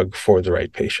right drug for the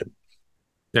right patient.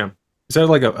 Yeah. Is that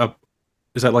like a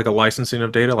is that like a licensing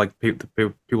of data? Like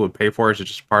people would pay for it? Is it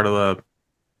just part of the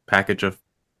package of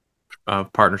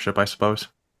partnership? I suppose.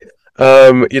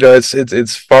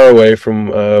 It's far away from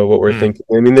what we're Mm. thinking.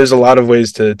 I mean, there's a lot of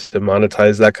ways to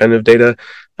monetize that kind of data,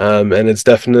 and it's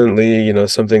definitely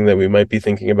something that we might be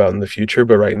thinking about in the future.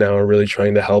 But right now, we're really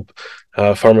trying to help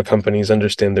pharma companies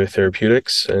understand their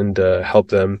therapeutics and help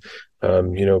them,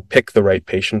 pick the right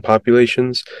patient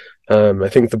populations. I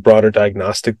think the broader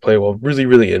diagnostic play, well, really,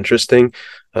 really interesting.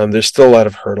 There's still a lot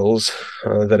of hurdles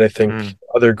that I think Mm.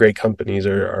 other great companies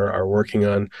are working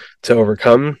on to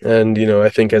overcome. And, I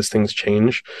think as things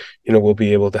change, we'll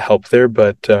be able to help there.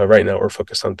 But right now we're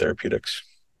focused on therapeutics.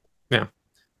 Yeah.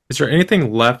 Is there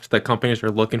anything left that companies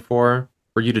are looking for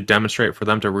you to demonstrate for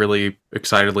them to really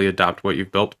excitedly adopt what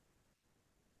you've built?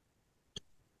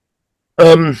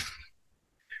 Um,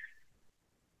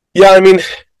 yeah, I mean,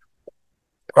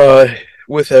 uh,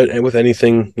 with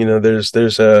anything,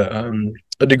 there's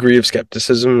a degree of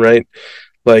skepticism, right?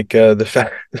 Like the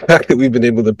fact that we've been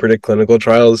able to predict clinical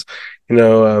trials,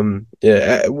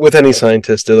 yeah, with any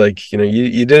scientist, they're like,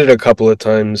 you did it a couple of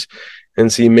times,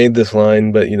 and so you made this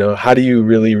line, but how do you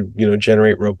really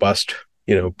generate robust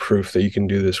proof that you can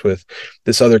do this with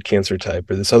this other cancer type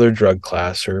or this other drug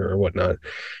class or whatnot?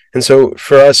 And so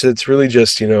for us, it's really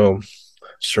just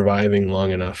surviving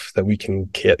long enough that we can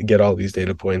get all these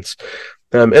data points.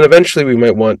 And eventually we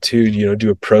might want to do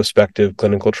a prospective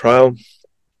clinical trial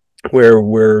where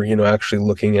we're actually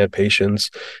looking at patients,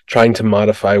 trying to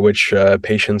modify which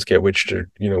patients get which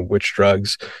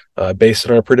drugs based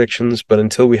on our predictions. But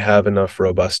until we have enough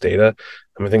robust data,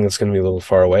 I think that's going to be a little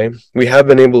far away. We have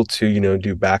been able to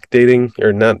do backdating,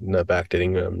 or not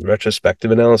backdating,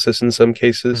 retrospective analysis in some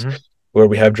cases, Hmm. where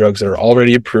we have drugs that are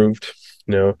already approved,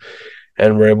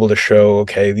 and we're able to show,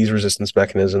 okay, these resistance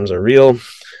mechanisms are real,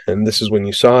 and this is when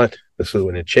you saw it, this is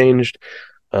when it changed.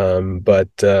 But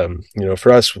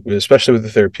for us, especially with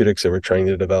the therapeutics that we're trying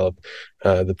to develop,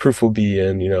 the proof will be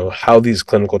in how these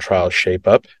clinical trials shape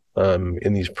up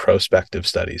in these prospective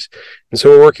studies. And so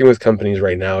we're working with companies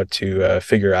right now to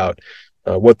figure out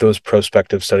what those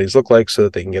prospective studies look like so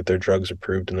that they can get their drugs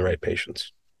approved in the right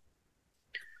patients.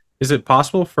 Is it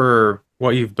possible for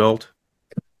what you've built?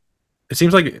 It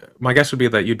seems like my guess would be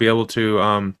that you'd be able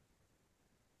to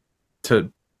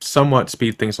somewhat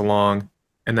speed things along,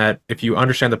 and that if you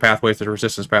understand the pathways, the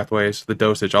resistance pathways, the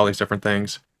dosage, all these different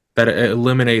things, that it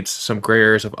eliminates some gray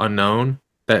areas of unknown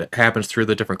that happens through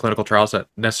the different clinical trials that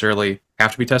necessarily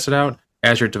have to be tested out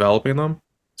as you're developing them.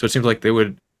 So it seems like it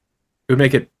would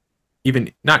make it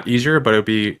even not easier, but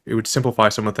it would simplify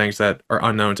some of the things that are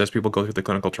unknowns as people go through the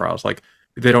clinical trials. Like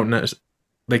they don't know,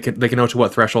 they can know to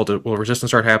what threshold will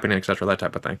resistance start happening, etc. That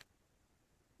type of thing.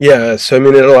 Yeah, so I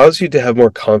mean, it allows you to have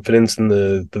more confidence in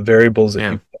the variables that you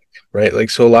Yeah. pick, right? Like,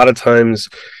 so a lot of times,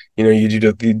 you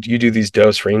do these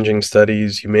dose ranging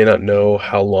studies. You may not know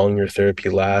how long your therapy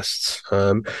lasts.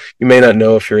 You may not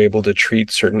know if you're able to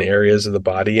treat certain areas of the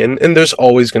body, and there's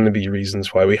always going to be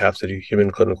reasons why we have to do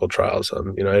human clinical trials.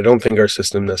 I don't think our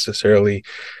system necessarily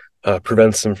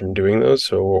prevents them from doing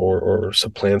those or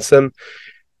supplants them.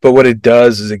 But what it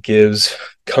does is it gives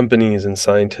companies and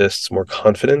scientists more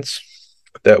confidence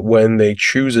that when they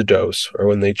choose a dose or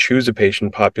when they choose a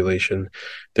patient population,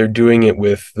 they're doing it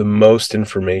with the most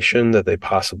information that they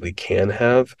possibly can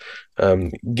have,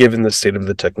 given the state of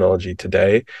the technology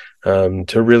today,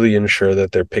 to really ensure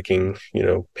that they're picking,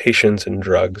 patients and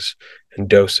drugs and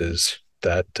doses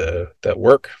that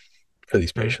work for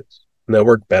these Mhm. patients and that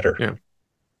work better. Yeah.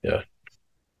 Yeah.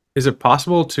 Is it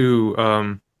possible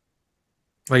to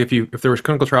like if there was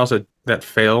clinical trials that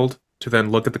failed to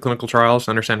then look at the clinical trials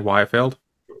and understand why it failed?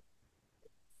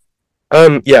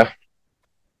 Yeah.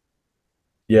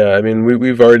 Yeah, I mean,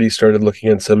 we've already started looking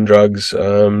at some drugs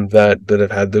that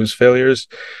have had those failures,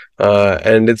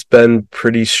 and it's been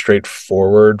pretty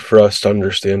straightforward for us to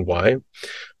understand why.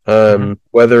 Hmm.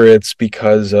 Whether it's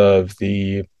because of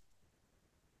the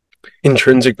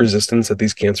intrinsic resistance that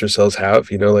these cancer cells have.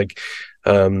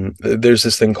 There's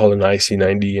this thing called an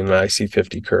IC90 and an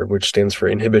IC50 curve, which stands for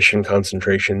inhibition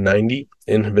concentration 90,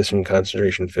 inhibition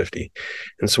concentration 50.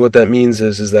 And so what that means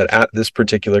is that at this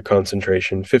particular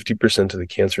concentration, 50% of the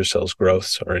cancer cells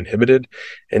growths are inhibited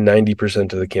and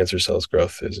 90% of the cancer cells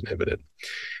growth is inhibited.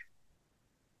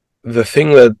 The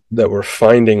thing that we're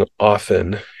finding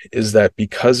often is that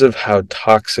because of how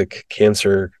toxic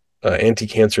cancer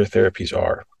anti-cancer therapies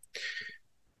are,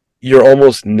 you're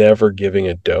almost never giving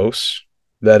a dose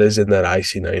that is in that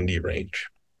IC90 range.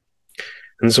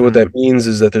 And so what that Mm. means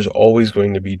is that there's always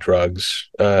going to be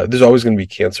there's always going to be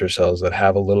cancer cells that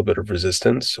have a little bit of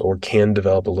resistance or can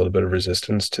develop a little bit of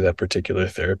resistance to that particular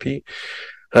therapy.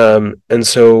 And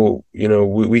so,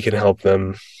 we can help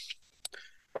them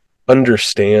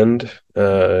understand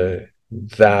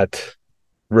that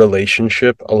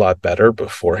relationship a lot better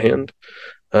beforehand,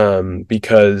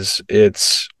 because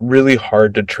it's really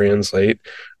hard to translate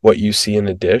what you see in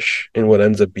a dish and what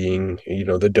ends up being,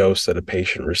 the dose that a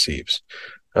patient receives.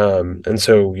 And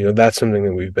so, that's something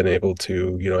that we've been able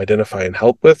to, identify and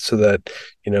help with so that,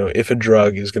 if a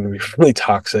drug is going to be really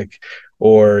toxic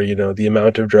or, the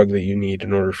amount of drug that you need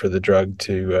in order for the drug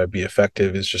to be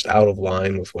effective is just out of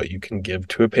line with what you can give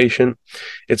to a patient,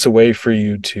 it's a way for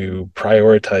you to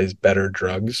prioritize better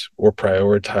drugs or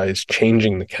prioritize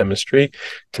changing the chemistry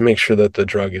to make sure that the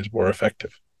drug is more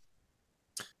effective.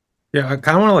 Yeah, I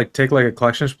kind of want to like take like a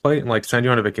collections plate and like send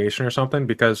you on a vacation or something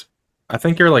because I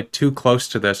think you're like too close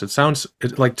to this. It sounds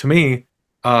like to me,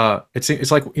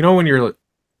 it's like when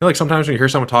like sometimes when you hear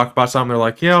someone talk about something, they're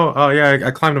like, oh yeah,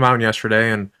 I climbed a mountain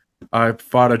yesterday and I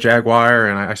fought a jaguar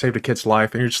and I saved a kid's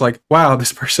life, and you're just like, wow,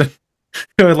 this person,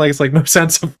 like it's like no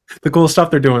sense of the cool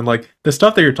stuff they're doing, like the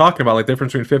stuff that you're talking about, like the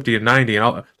difference between 50 and 90, and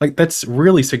all, like that's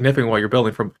really significant what you're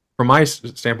building from my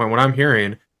standpoint. What I'm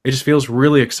hearing, it just feels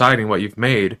really exciting what you've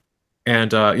made.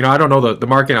 And I don't know the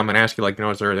market. I'm gonna ask you, like,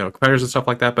 is there competitors and stuff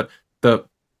like that? But the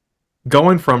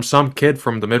going from some kid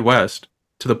from the Midwest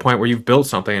to the point where you've built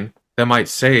something that might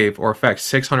save or affect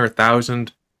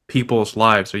 600,000 people's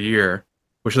lives a year,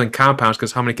 which then compounds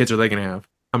because how many kids are they gonna have?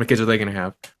 How many kids are they gonna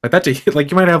have? Like that's like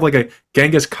you might have like a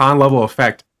Genghis Khan level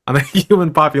effect on the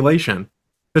human population.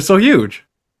 It's so huge.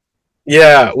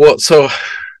 Yeah, well, so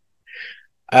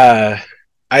uh,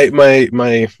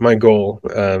 my goal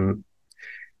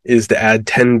is to add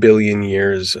 10 billion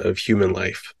years of human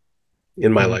life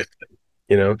in my Mhm. life.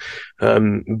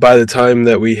 By the time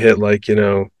that we hit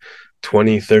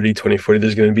 2030, 2040,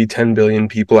 there's going to be 10 billion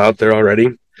people out there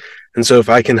already. And so if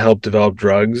I can help develop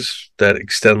drugs that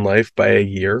extend life by a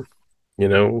year,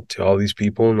 to all these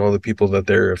people and all the people that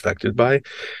they're affected by,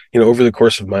 over the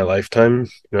course of my lifetime,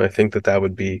 I think that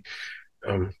would be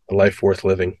a life worth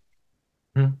living.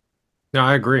 Mhm. No,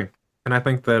 I agree, and I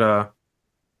think that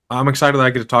I'm excited that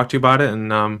I get to talk to you about it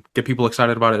and get people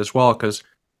excited about it as well. Because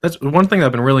that's one thing that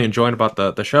I've been really enjoying about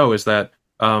the show is that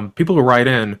people who write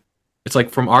in, it's like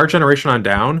from our generation on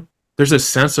down, there's this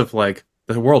sense of like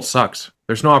the world sucks.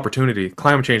 There's no opportunity.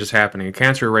 Climate change is happening.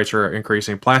 Cancer rates are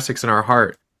increasing. Plastics in our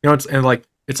heart.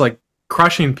 It's like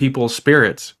crushing people's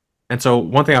spirits. And so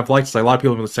one thing I've liked is like, a lot of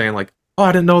people have been saying like, "Oh,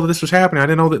 I didn't know that this was happening. I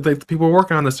didn't know that people were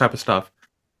working on this type of stuff."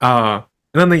 And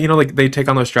then they like they take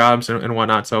on those jobs and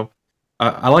whatnot. So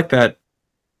I like that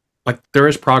like there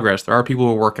is progress. There are people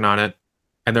who are working on it,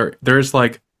 and there's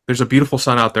a beautiful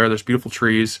sun out there. There's beautiful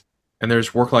trees, and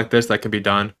there's work like this that can be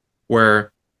done.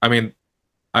 Where I mean,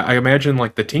 I imagine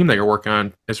like the team that you're working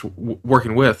on is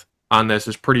working with on this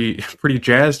is pretty pretty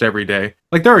jazzed every day.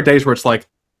 Like there are days where it's like,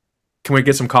 can we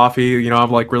get some coffee?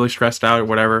 I'm like really stressed out or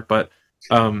whatever. But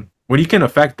when you can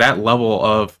affect that level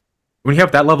of when you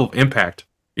have that level of impact,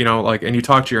 like, and you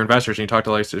talk to your investors and you talk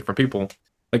to like different people.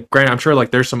 Like, granted, I'm sure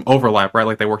like there's some overlap, right?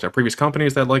 Like they worked at previous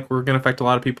companies that like were going to affect a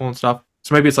lot of people and stuff.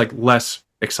 So maybe it's like less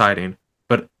exciting.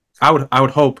 But I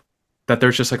would hope that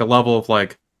there's just like a level of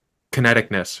like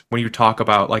kineticness when you talk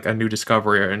about like a new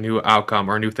discovery or a new outcome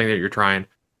or a new thing that you're trying,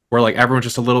 where like everyone's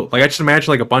just a little like I just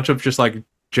imagine like a bunch of just like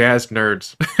jazz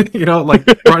nerds, like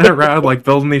running around like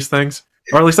building these things,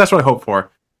 or at least that's what I hope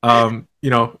for.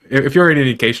 If you're in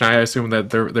education, I assume that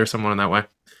there's someone in that way.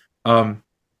 Um,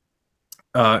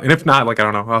 and if not, like I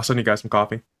don't know, I'll send you guys some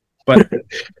coffee. But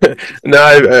No,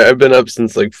 I've been up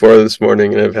since like 4 this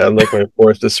morning, and I've had like my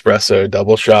fourth espresso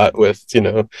double shot with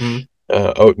mm,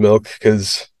 oat milk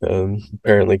because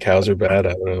apparently cows are bad.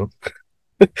 I don't know.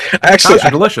 Actually, cows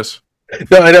are delicious.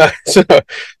 no, I know.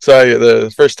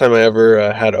 The first time I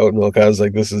ever had oat milk, I was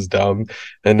like, "This is dumb,"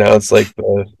 and now it's like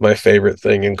my favorite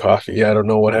thing in coffee. I don't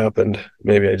know what happened.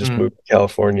 Maybe I just Mm. moved to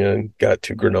California and got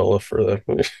too granola for the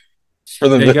for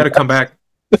Yeah, you got the. to come back.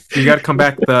 You got to come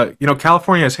back.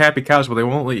 California has happy cows, but they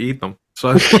won't let you eat them.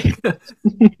 So,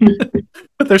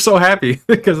 but they're so happy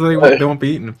because they won't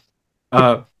be eaten.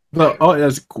 Well,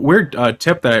 it's a weird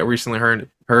tip that I recently heard.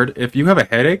 If you have a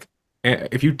headache,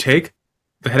 if you take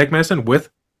the headache medicine with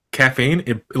caffeine,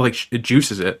 it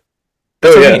juices it.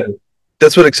 That's Oh what I yeah, mean.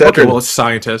 that's what Okay, Excedrin. well, it's a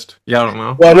scientist. Yeah, I don't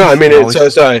know. Well, no, I mean it's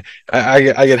Knowledge. so I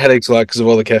get headaches a lot because of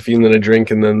all the caffeine that I drink,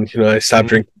 and then I stop Mhm.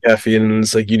 drinking caffeine, and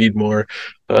it's like you need more.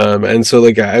 And so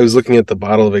like I was looking at the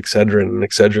bottle of Excedrin, and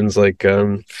Excedrin's like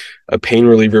a pain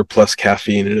reliever plus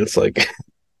caffeine, and it's like,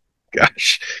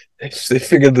 gosh, they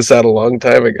figured this out a long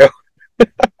time ago.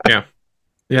 Yeah,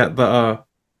 yeah. But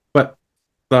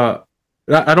the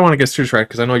I don't want to get too distracted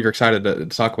because I know you're excited to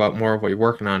talk about more of what you're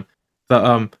working on.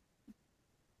 The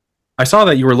I saw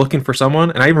that you were looking for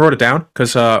someone, and I even wrote it down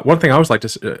because one thing I always like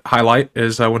to highlight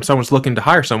is when someone's looking to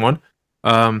hire someone,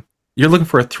 you're looking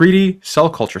for a 3D cell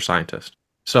culture scientist.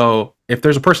 So if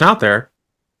there's a person out there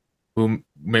we're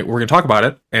going to talk about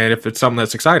it, and if it's something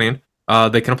that's exciting,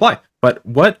 they can apply. But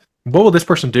what will this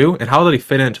person do, and how do they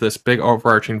fit into this big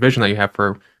overarching vision that you have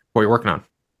for what you're working on?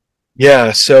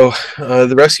 Yeah, so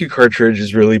the rescue cartridge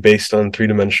is really based on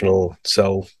three-dimensional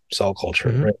cell culture,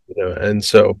 Mm-hmm. right? And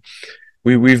so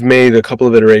we've made a couple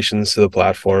of iterations to the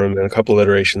platform and a couple of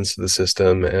iterations to the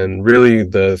system, and really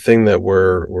the thing that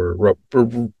we're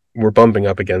bumping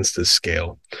up against is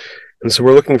scale. And so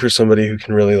we're looking for somebody who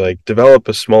can really like develop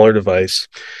a smaller device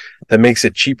that makes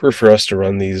it cheaper for us to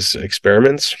run these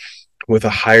experiments with a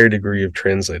higher degree of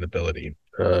translatability.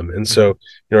 And so,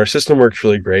 Mm-hmm. our system works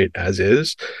really great as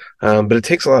is, but it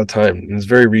takes a lot of time and it's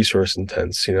very resource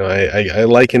intense. I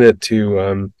liken it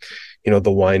to,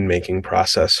 the winemaking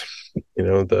process.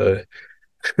 The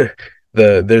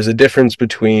there's a difference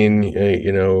between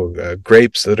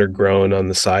grapes that are grown on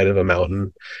the side of a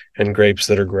mountain and grapes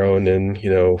that are grown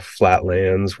in flat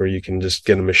lands where you can just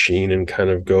get a machine and kind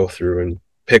of go through and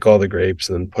pick all the grapes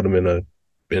and then put them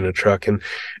in a truck. And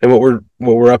what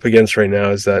we're up against right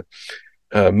now is that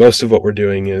most of what we're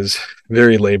doing is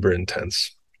very labor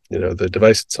intense. The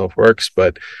device itself works,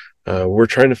 but we're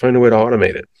trying to find a way to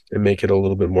automate it and make it a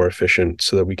little bit more efficient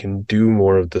so that we can do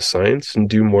more of the science and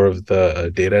do more of the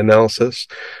data analysis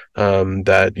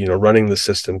that running the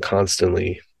system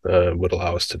constantly would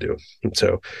allow us to do. And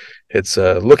so it's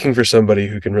looking for somebody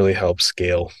who can really help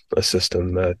scale a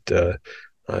system that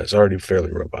is already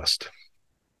fairly robust.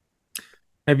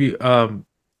 Have you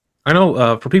I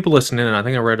know for people listening, I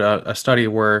think I read a study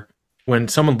where when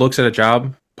someone looks at a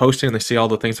job posting and they see all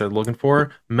the things they're looking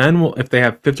for, men will, if they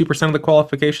have 50% of the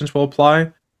qualifications, will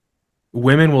apply.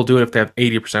 Women will do it if they have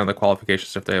 80% of the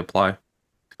qualifications if they apply.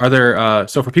 Are there,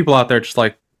 so for people out there, just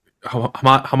like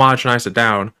homogenize it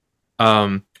down,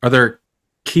 are there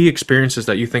key experiences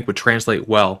that you think would translate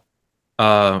well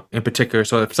in particular?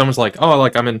 So if someone's like, oh,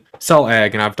 like I'm in cell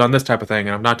ag and I've done this type of thing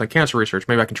and I've not done cancer research,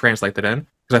 maybe I can translate that in.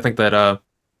 Because I think that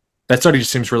that study just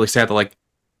seems really sad that like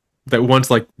that one's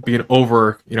like being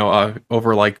over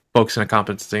like focusing on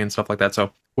competency and stuff like that.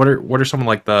 So what are some of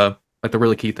like the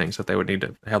really key things that they would need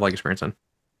to have like experience in?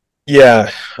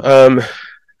 Yeah.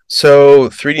 So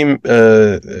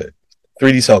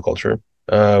 3D cell culture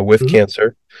with Mhm.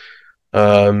 cancer.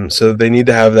 So they need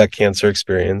to have that cancer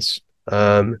experience.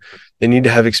 Um, they need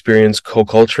to have experience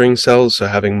co-culturing cells, so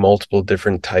having multiple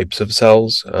different types of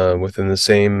cells within the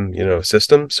same,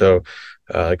 system. So,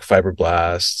 like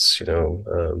fibroblasts,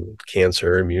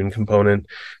 cancer, immune component.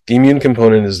 The immune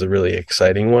component is the really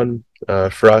exciting one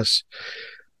for us.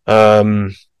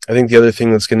 Um, I think the other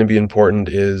thing that's going to be important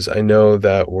is I know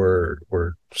that we're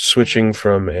switching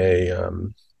from a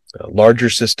larger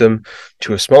system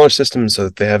to a smaller system, so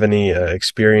that they have any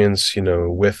experience,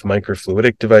 with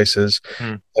microfluidic devices,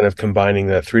 Mm. kind of combining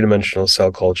that three-dimensional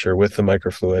cell culture with the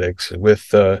microfluidics, with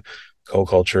the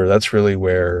co-culture. That's really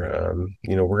where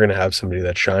we're going to have somebody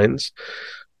that shines.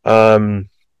 Um,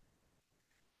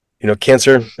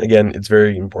 cancer, again, it's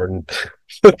very important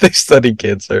that they study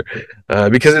cancer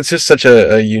because it's just such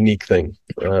a unique thing.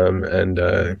 And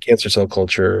Mhm. cancer cell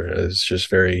culture is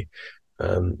just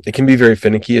it can be very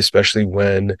finicky, especially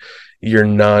when you're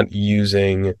not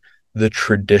using the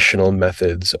traditional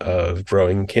methods of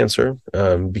growing cancer,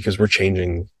 because we're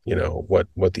changing,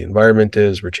 what the environment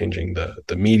is, we're changing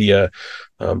the media,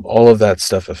 all of that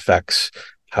stuff affects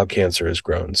how cancer is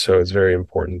grown. So it's very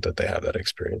important that they have that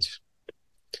experience.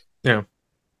 Yeah,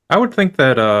 I would think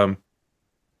that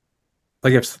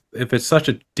like if it's such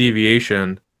a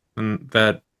deviation, and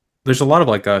that there's a lot of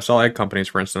like cell egg companies,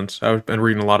 for instance. I've been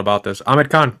reading a lot about this. Ahmed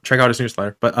Khan, check out his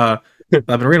newsletter. But I've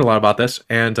been reading a lot about this,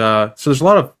 and so there's a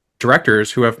lot of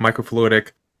directors who have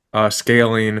microfluidic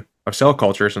scaling of cell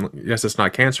cultures, and yes, it's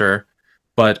not cancer,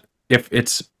 but if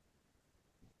it's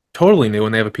totally new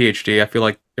and they have a PhD, I feel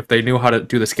like if they knew how to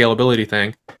do the scalability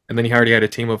thing, and then you already had a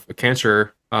team of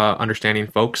cancer understanding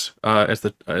folks, as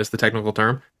the technical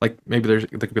term, like maybe there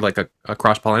could be like a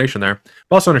cross pollination there.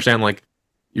 But also understand like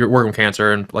you're working with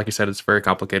cancer, and like you said, it's very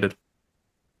complicated.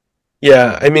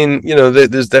 Yeah, I mean,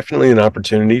 there's definitely an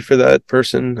opportunity for that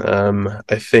person.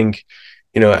 I think,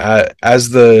 as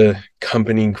the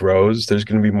company grows, there's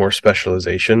going to be more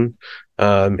specialization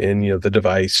in, the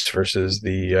device versus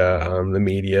the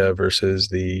media versus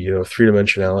the, three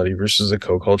dimensionality versus the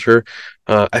co-culture.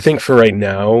 I think for right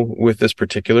now, with this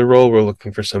particular role, we're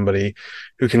looking for somebody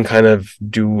who can kind of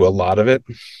do a lot of it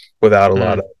without a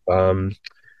lot Mm,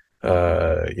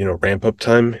 of ramp up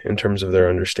time in terms of their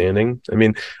understanding. I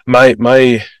mean,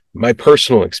 my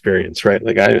personal experience, right?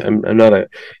 Like I'm not a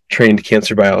trained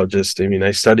cancer biologist. I mean,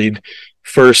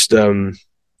 first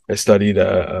I studied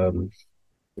uh,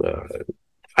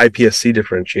 iPSC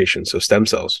differentiation, so stem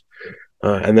cells,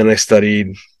 and then I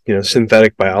studied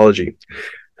synthetic biology,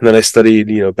 and then I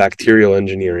studied bacterial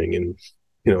engineering and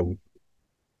you know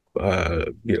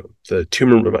the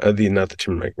tumor the not the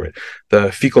tumor microbiome,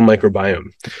 the fecal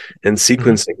microbiome and hmm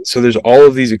sequencing. So there's all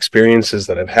of these experiences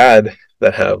that I've had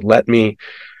that have let me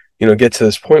get to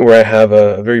this point where I have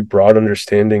a very broad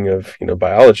understanding of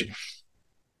biology,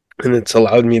 and it's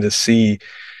allowed me to see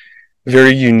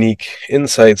very unique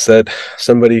insights that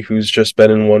somebody who's just been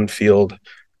in one field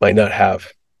might not have.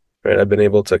 Right, I've been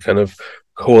able to kind of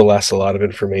coalesce a lot of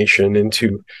information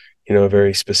into a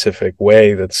very specific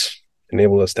way that's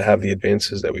enabled us to have the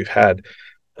advances that we've had.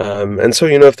 And so,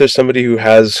 if there's somebody who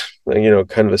has,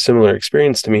 kind of a similar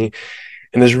experience to me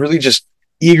and is really just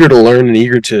eager to learn and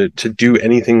eager to do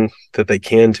anything that they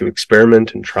can to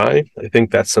experiment and try, I think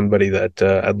that's somebody that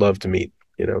I'd love to meet.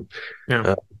 yeah.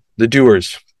 Uh, the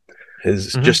doers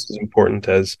is hmm just as important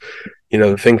as,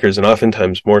 the thinkers, and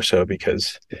oftentimes more so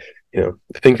because, the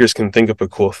thinkers can think up a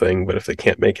cool thing, but if they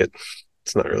can't make it,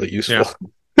 it's not really useful.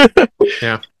 Yeah.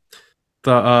 Yeah.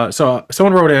 The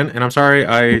someone wrote in, and I'm sorry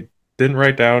I didn't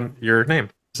write down your name.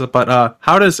 So, but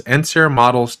how does NSER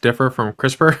models differ from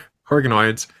CRISPR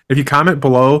organoids? If you comment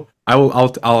below,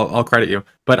 I'll credit you.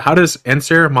 But how does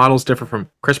NSER models differ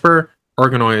from CRISPR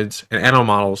organoids and animal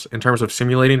models in terms of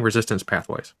simulating resistance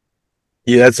pathways?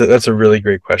 Yeah, that's a really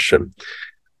great question.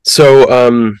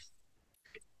 So,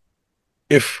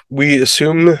 if we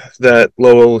assume that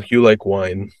Lowell, you like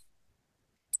wine,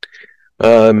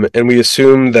 and we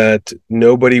assume that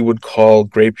nobody would call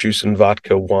grape juice and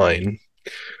vodka wine,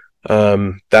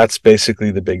 that's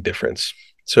basically the big difference.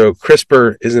 So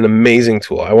CRISPR is an amazing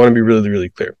tool. I want to be really, really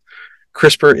clear.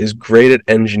 CRISPR is great at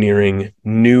engineering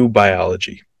new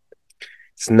biology.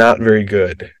 It's not very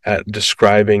good at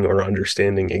describing or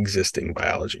understanding existing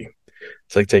biology.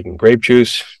 It's like taking grape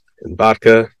juice and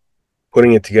vodka,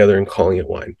 putting it together and calling it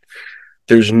wine.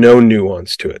 There's no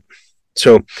nuance to it.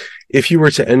 So if you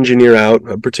were to engineer out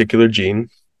a particular gene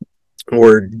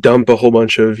or dump a whole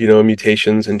bunch of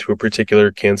mutations into a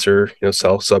particular cancer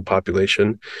cell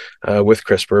subpopulation with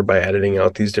CRISPR by editing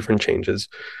out these different changes,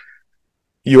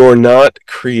 you're not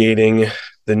creating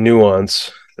the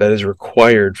nuance that is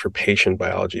required for patient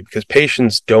biology because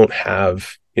patients don't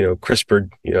have CRISPR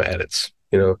edits.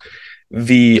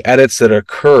 the edits that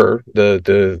occur,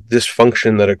 the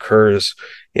dysfunction that occurs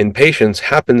in patients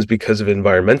happens because of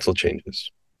environmental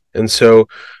changes. And so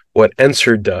what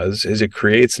ENSER does is it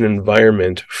creates an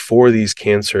environment for these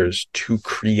cancers to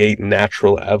create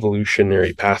natural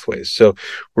evolutionary pathways. So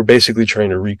we're basically trying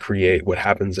to recreate what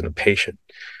happens in a patient.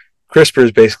 CRISPR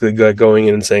is basically going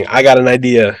in and saying, I got an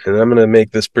idea and I'm going to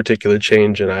make this particular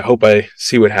change and I hope I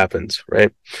see what happens,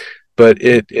 right? But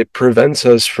it prevents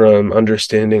us from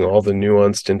understanding all the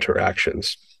nuanced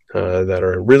interactions that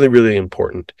are really, really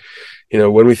important.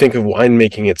 When we think of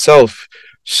winemaking itself,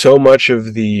 so much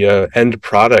of the end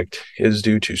product is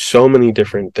due to so many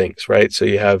different things, right? So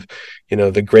you have,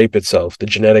 the grape itself, the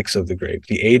genetics of the grape,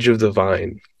 the age of the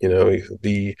vine,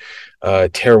 the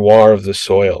terroir of the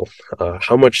soil,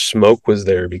 how much smoke was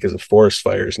there because of forest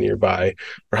fires nearby,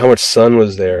 or how much sun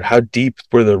was there, how deep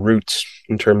were the roots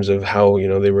in terms of how,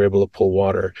 they were able to pull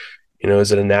water.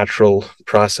 Is it a natural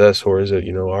process or is it,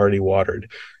 already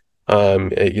watered?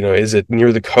 Is it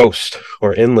near the coast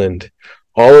or inland?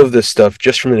 All of this stuff,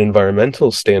 just from an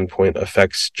environmental standpoint,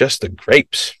 affects just the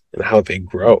grapes and how they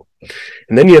grow.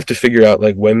 And then you have to figure out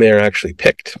like when they're actually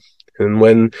picked and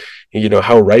when,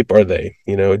 how ripe are they?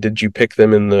 Did you pick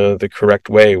them in the correct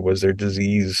way? Was there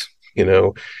disease?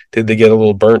 Did they get a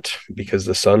little burnt because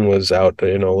the sun was out,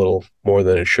 a little more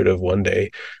than it should have one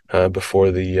day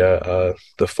before the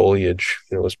foliage,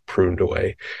 was pruned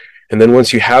away? And then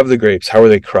once you have the grapes, how are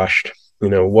they crushed?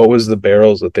 What was the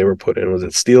barrels that they were put in? Was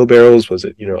it steel barrels? Was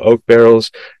it, oak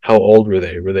barrels? How old were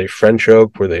they? Were they French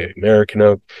oak? Were they American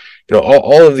oak?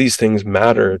 All of these things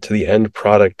matter to the end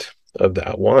product of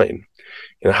that wine,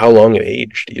 how long it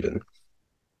aged even.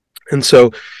 And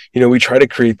so, we try to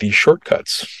create these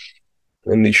shortcuts,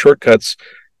 and these shortcuts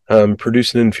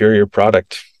produce an inferior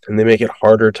product, and they make it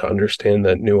harder to understand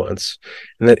that nuance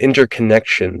and that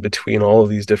interconnection between all of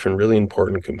these different really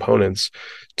important components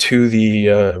to the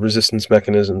resistance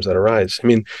mechanisms that arise. I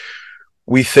mean,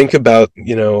 we think about,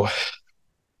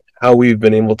 how we've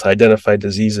been able to identify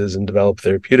diseases and develop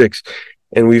therapeutics,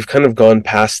 and we've kind of gone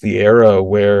past the era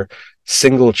where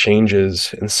single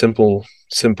changes and simple,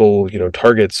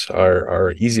 targets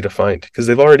are easy to find because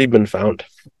they've already been found.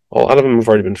 A lot of them have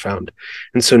already been found.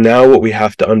 And so now what we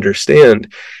have to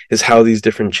understand is how these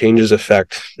different changes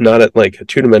affect, not at like a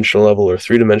 2-dimensional level or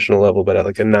 3-dimensional level, but at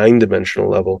like a 9-dimensional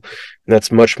level. And that's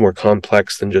much more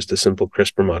complex than just a simple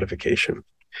CRISPR modification.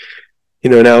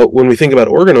 Now when we think about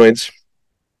organoids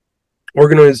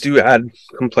do add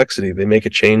complexity. They make a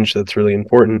change that's really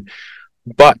important.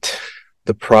 But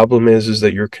the problem is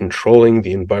that you're controlling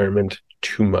the environment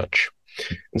too much.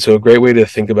 And so a great way to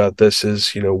think about this is,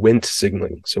 Wnt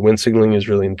signaling. So Wnt signaling is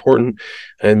really important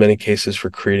in many cases for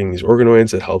creating these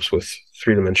organoids. It helps with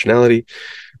 3-dimensionality.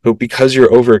 But because you're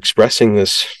overexpressing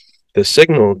this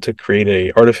signal to create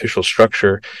a artificial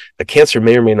structure that cancer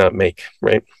may or may not make,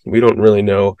 right? We don't really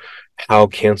know how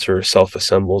cancer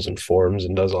self-assembles and forms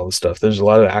and does all this stuff. There's a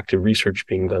lot of active research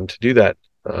being done to do that,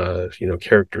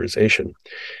 characterization.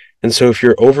 And so if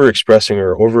you're overexpressing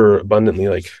or overabundantly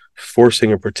like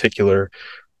forcing a particular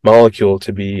molecule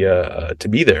to be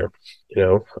there,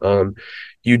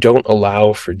 you don't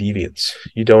allow for deviance.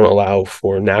 You don't allow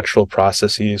for natural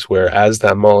processes where as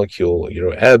that molecule,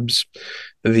 ebbs,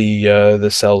 the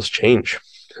cells change.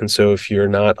 And so if you're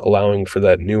not allowing for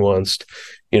that nuanced,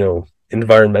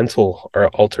 environmental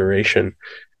alteration,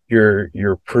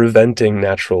 you're preventing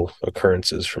natural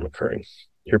occurrences from occurring.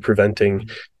 You're preventing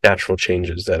natural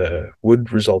changes that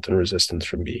would result in resistance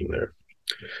from being there.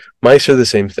 Mice are the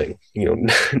same thing.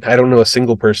 I don't know a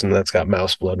single person that's got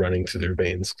mouse blood running through their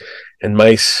veins, and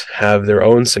mice have their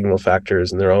own signal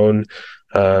factors and their own,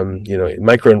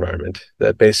 microenvironment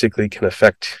that basically can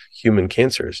affect human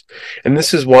cancers. And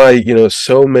this is why,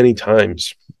 so many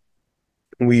times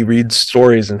we read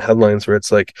stories and headlines where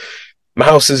it's like,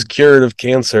 mouse is cured of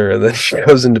cancer, and then she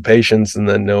goes into patients and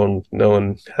then no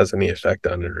one has any effect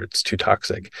on it, or it's too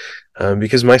toxic,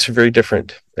 because mice are very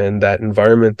different, and that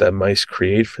environment that mice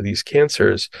create for these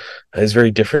cancers is very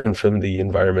different from the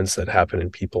environments that happen in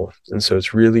people. And so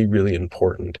it's really, really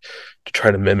important to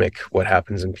try to mimic what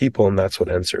happens in people, and that's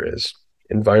what ENSER is: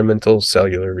 environmental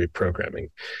cellular reprogramming,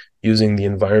 using the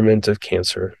environment of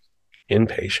cancer in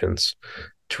patients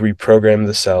to reprogram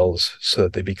the cells so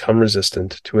that they become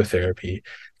resistant to a therapy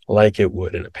like it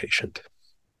would in a patient.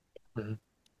 Mm-hmm.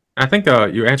 I think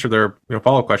you answered their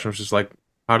follow-up question, which is like,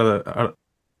 what are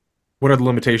the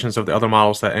limitations of the other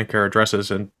models that NCARE addresses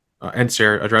and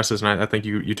NCARE addresses, and I think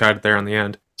you tied it there in the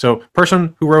end. So,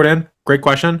 person who wrote in, great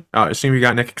question. Assume you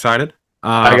got Nick excited.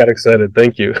 I got excited.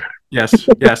 Thank you. Yes.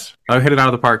 I hit it out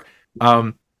of the park.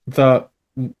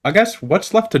 I guess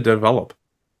what's left to develop?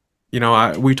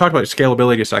 we talked about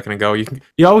scalability a second ago.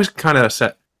 You always kind of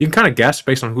set you can kind of guess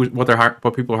based on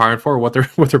what people are hiring for, what they're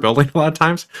what they're building. A lot of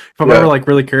times, if I'm ever Yeah. like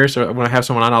really curious, or when I have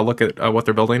someone on, I'll look at what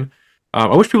they're building.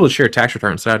 I wish people would share tax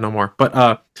returns. So I had no more, but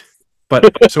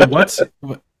so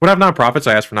when I have nonprofits,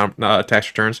 I ask for tax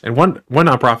returns, and one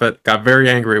nonprofit got very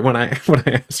angry when I when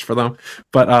I asked for them,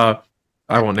 but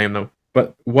I won't name them.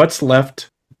 But what's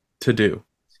left to do?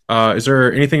 Is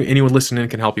there anything anyone listening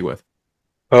can help you with?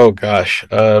 Oh gosh.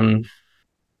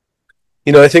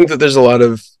 I think that there's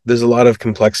a lot of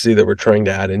complexity that we're trying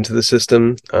to add into the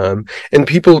system, and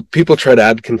people try to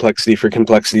add complexity for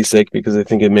complexity's sake because they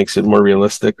think it makes it more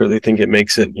realistic or they think it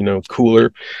makes it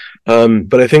cooler.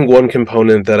 But I think one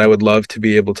component that I would love to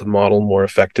be able to model more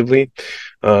effectively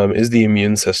is the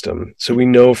immune system. So we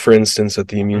know, for instance, that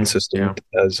the immune system Yeah.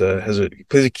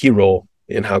 plays a key role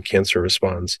in how cancer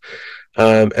responds.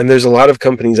 And there's a lot of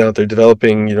companies out there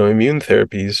developing, immune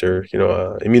therapies or,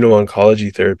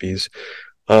 immuno-oncology therapies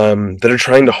that are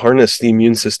trying to harness the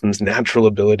immune system's natural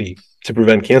ability to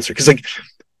prevent cancer. Because, like,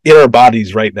 in our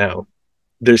bodies right now,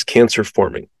 there's cancer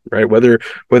forming, right? Whether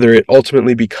it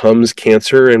ultimately becomes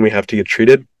cancer and we have to get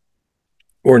treated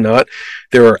or not,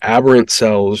 there are aberrant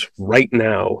cells right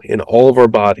now in all of our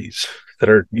bodies that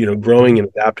are, growing and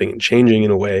adapting and changing in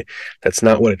a way that's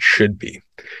not what it should be.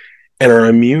 And our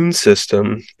immune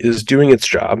system is doing its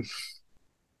job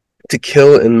to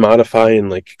kill and modify and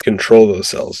like control those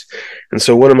cells. And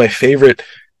so one of my favorite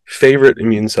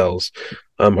immune cells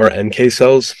are NK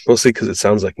cells, mostly because it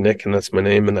sounds like Nick, and that's my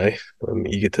name, and I'm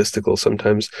egotistical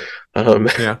sometimes. Um,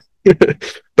 Yeah.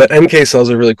 but NK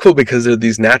cells are really cool because they're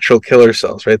these natural killer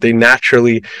cells, right? They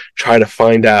naturally try to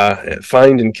find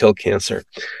and kill cancer.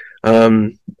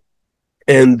 Um,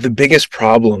 and the biggest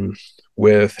problem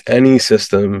with any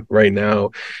system right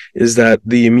now is that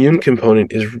the immune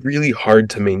component is really hard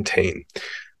to maintain.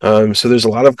 So there's a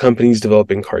lot of companies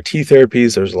developing CAR T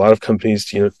therapies. There's a lot of companies,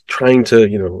 trying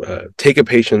to, take a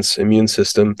patient's immune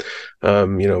system,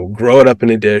 grow it up in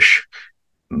a dish,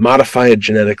 modify it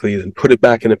genetically, then put it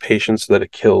back in a patient so that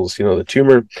it kills, the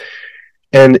tumor.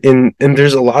 And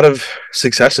there's a lot of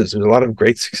successes. There's a lot of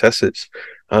great successes,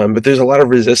 but there's a lot of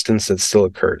resistance that still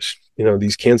occurs.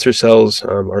 These cancer cells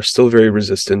are still very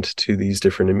resistant to these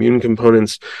different immune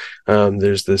components.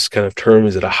 There's this kind of term: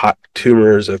 is it a hot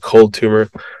tumor? Is it a cold tumor?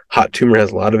 Hot tumor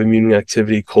has a lot of immune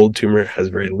activity. Cold tumor has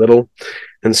very little.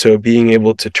 And so, being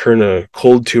able to turn a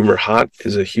cold tumor hot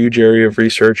is a huge area of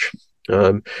research.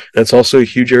 That's also a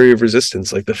huge area of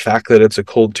resistance. Like, the fact that it's a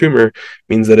cold tumor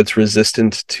means that it's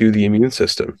resistant to the immune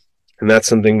system. And that's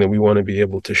something that we want to be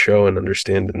able to show and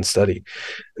understand and study.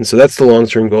 And so that's the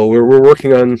long-term goal. We're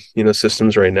working on,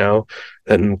 systems right now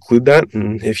that include that.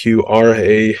 And if you are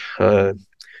a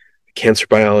cancer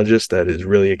biologist that is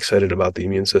really excited about the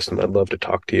immune system, I'd love to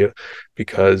talk to you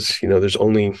because, there's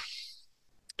only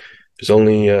so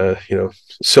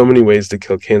many ways to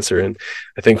kill cancer, and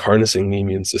I think harnessing the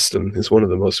immune system is one of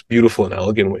the most beautiful and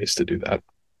elegant ways to do that.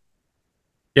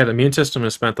 Yeah, the immune system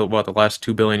has spent the last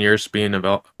 2 billion years being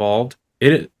evolved.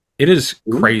 It is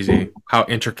crazy how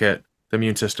intricate the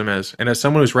immune system is. And as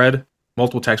someone who's read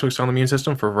multiple textbooks on the immune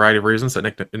system for a variety of reasons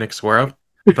that Nick's aware of,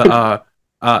 but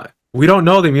we don't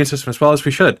know the immune system as well as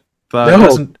we should. But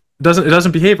No. it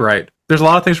doesn't behave right. There's a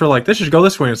lot of things where like this should go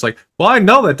this way, and it's like, well, I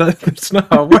know that's not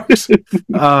how it works.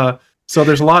 So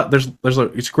there's a lot.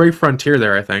 It's a great frontier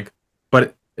there, I think.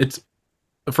 But it's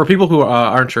for people who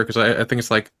aren't sure, because I think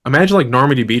it's like, imagine like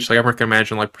Normandy Beach. Like everyone can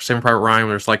imagine like Saving Private Ryan,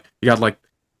 where it's like you got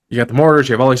the mortars,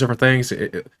 you have all these different things.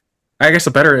 I guess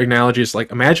a better analogy is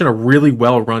like, imagine a really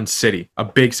well run city, a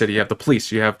big city. You have the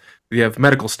police, you have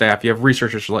medical staff, you have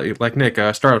researchers like Nick,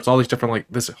 startups, all these different, like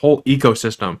this whole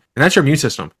ecosystem, and that's your immune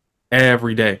system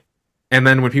every day. And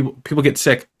then when people get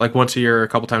sick like once a year, a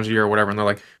couple times a year, or whatever, and they're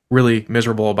like really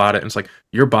miserable about it, and it's like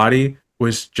your body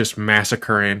was just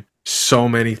massacring so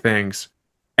many things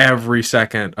every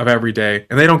second of every day,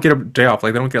 and they don't get a day off.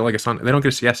 Like they don't get like they don't get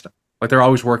a siesta. Like they're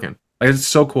always working. Like it's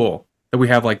so cool that we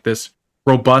have like this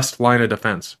robust line of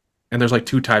defense. And there's like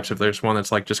two types of. There's one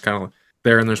that's like just kind of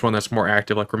there, and there's one that's more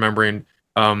active, like remembering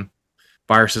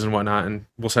viruses and whatnot. And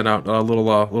we'll send out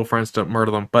little friends to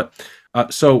murder them. But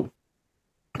so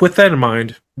with that in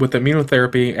mind, with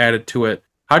immunotherapy added to it,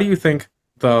 how do you think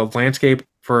the landscape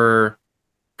for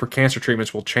cancer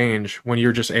treatments will change when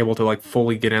you're just able to like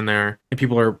fully get in there and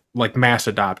people are like mass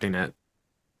adopting it?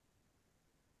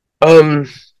 Um,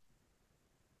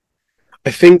 I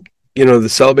think the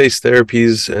cell-based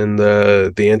therapies and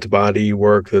the antibody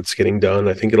work that's getting done.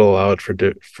 I think it'll allow it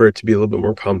for it to be a little bit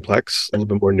more complex, a little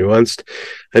bit more nuanced.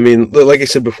 I mean, like I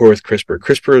said before with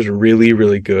CRISPR is really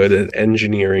really good at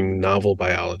engineering novel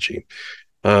biology.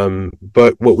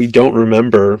 But what we don't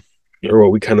remember, or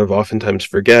what we kind of oftentimes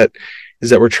forget, is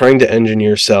that we're trying to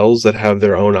engineer cells that have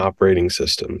their own operating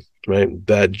system, right?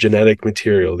 That genetic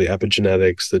material, the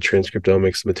epigenetics, the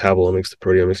transcriptomics, the metabolomics, the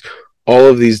proteomics, all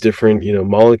of these different,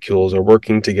 molecules are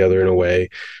working together in a way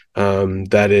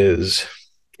that is,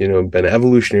 been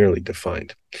evolutionarily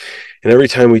defined. And every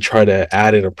time we try to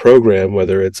add in a program,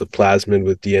 whether it's a plasmid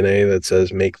with DNA that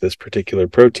says make this particular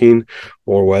protein,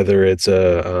 or whether it's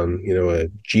a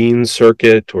gene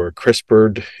circuit or a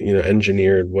CRISPR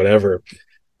engineered whatever,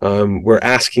 we're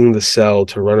asking the cell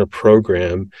to run a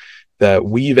program that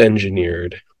we've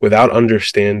engineered without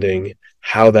understanding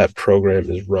how that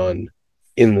program is run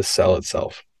in the cell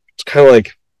itself. It's kind of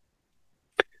like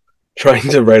trying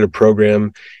to write a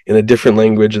program in a different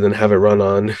language and then have it run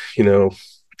on,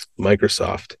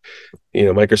 Microsoft,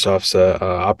 Microsoft's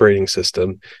operating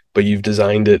system, but you've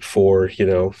designed it for,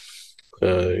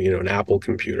 an Apple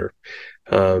computer.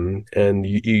 And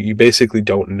you basically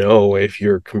don't know if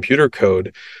your computer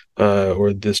code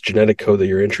or this genetic code that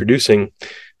you're introducing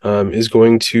is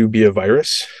going to be a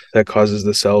virus that causes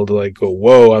the cell to like go,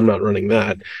 whoa, I'm not running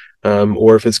that,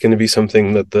 or if it's going to be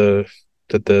something that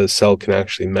the cell can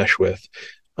actually mesh with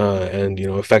and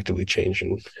effectively change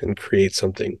and create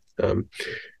something.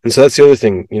 And so that's the other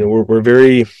thing.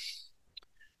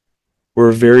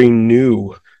 We're very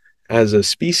new as a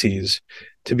species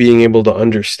to being able to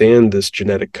understand this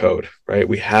genetic code, right?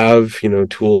 We have,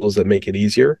 tools that make it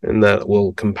easier and that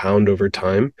will compound over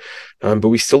time. But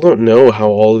we still don't know how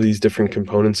all of these different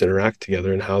components interact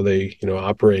together and how they,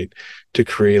 operate to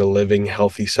create a living,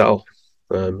 healthy cell.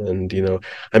 And,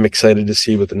 I'm excited to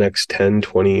see what the next 10,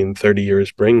 20, and 30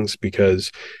 years brings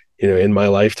because, in my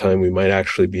lifetime, we might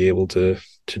actually be able to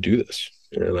do this.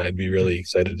 And I'd be really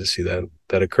excited to see that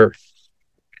occur.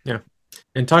 Yeah.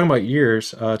 And talking about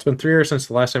years, it's been 3 years since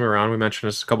the last time you were on. We mentioned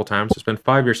this a couple times. It's been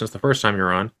 5 years since the first time you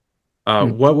were on.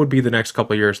 What would be the next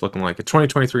couple of years looking like? It's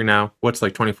 2023 now. What's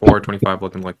like 24, 25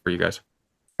 looking like for you guys?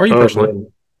 Or you Oh, personally?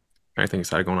 man. Anything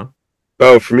exciting going on?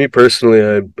 Oh, for me personally,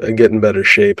 I get in better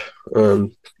shape.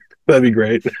 That'd be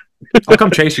great. I'll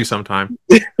come chase you sometime.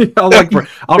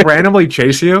 I'll randomly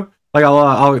chase you. Like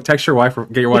I'll text your wife or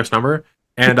get your wife's number,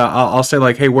 and I'll say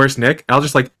like, "Hey, where's Nick?" And I'll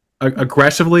just like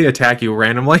aggressively attack you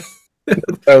randomly,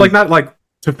 like Um, not like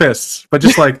to fists, but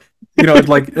just like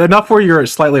like enough where you're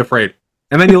slightly afraid,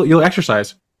 and then you'll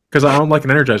exercise because I'm like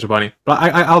an Energizer bunny. But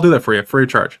I'll do that for you free of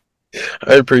charge.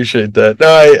 I appreciate that.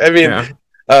 No, I mean, Yeah.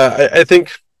 I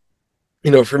think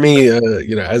for me,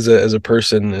 as a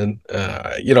person, and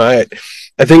I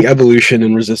think evolution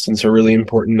and resistance are really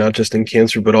important, not just in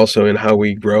cancer, but also in how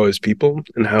we grow as people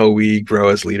and how we grow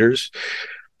as leaders.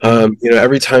 Hmm.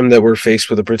 Every time that we're faced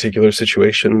with a particular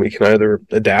situation, we can either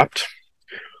adapt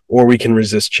or we can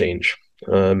resist change.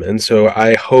 And so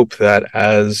I hope that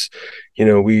as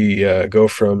we go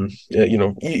from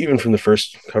even from the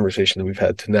first conversation that we've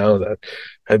had to now, that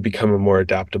I've become a more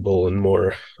adaptable and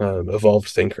more evolved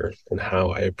thinker in how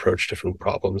I approach different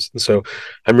problems. And so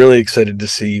I'm really excited to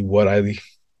see what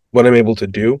I'm able to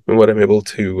do and what I'm able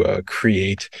to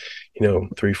create.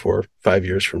 3, 4, 5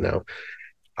 years from now.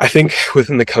 I think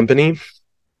within the company,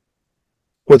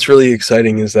 what's really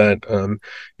exciting is that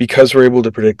because we're able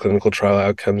to predict clinical trial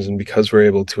outcomes and because we're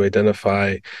able to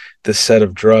identify the set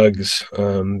of drugs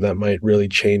that might really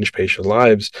change patient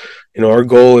lives, our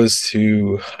goal is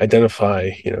to identify,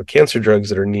 cancer drugs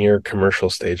that are near commercial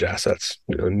stage assets,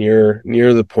 near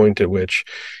the point at which,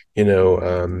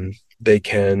 they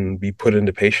can be put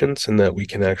into patients and that we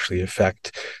can actually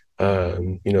affect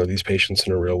these patients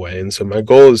in a real way. And so my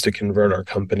goal is to convert our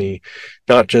company,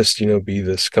 not just, be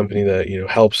this company that,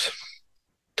 helps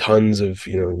tons of,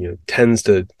 tens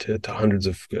to hundreds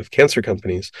of cancer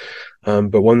companies,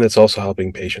 but one that's also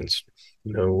helping patients,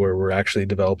 where we're actually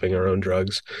developing our own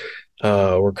drugs,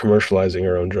 we're commercializing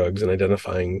our own drugs and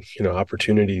identifying,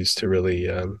 opportunities to really,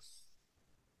 you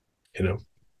know,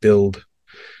 build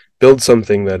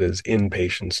something that is in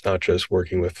patients, not just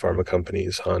working with pharma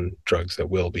companies on drugs that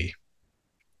will be.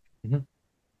 Hmm.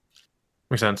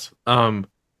 Makes sense.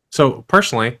 So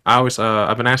personally,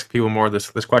 I've been asking people more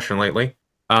this question lately.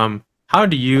 How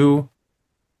do you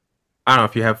I don't know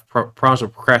if you have problems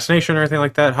with procrastination or anything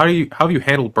like that. How have you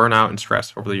handled burnout and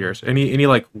stress over the years? Any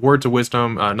like words of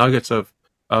wisdom, nuggets of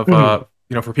for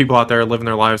people out there living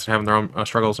their lives and having their own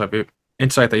struggles, have you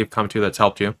insight that you've come to that's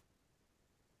helped you?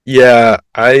 Yeah,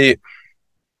 I've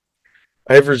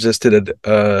resisted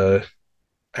I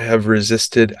have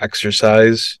resisted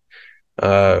exercise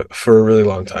for a really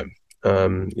long time.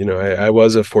 I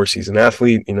was a 4 season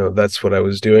athlete. That's what I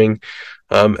was doing.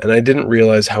 And I didn't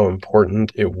realize how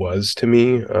important it was to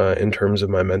me in terms of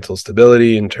my mental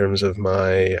stability, in terms of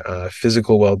my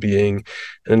physical well-being,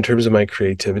 and in terms of my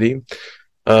creativity.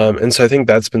 And so I think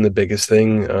that's been the biggest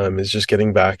thing, is just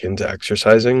getting back into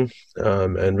exercising,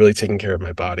 and really taking care of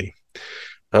my body.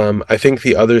 I think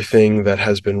the other thing that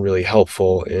has been really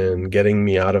helpful in getting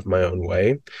me out of my own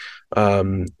way,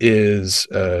 is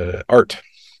art.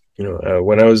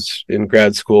 When I was in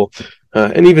grad school,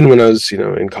 and even when I was,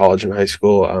 in college and high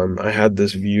school, I had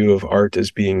this view of art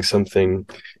as being something,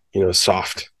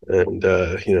 soft and,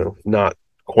 not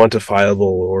quantifiable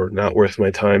or not worth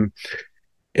my time.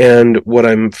 And what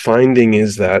I'm finding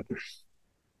is that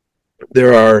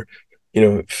there are,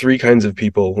 three kinds of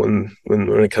people when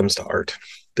it comes to art.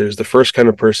 There's the first kind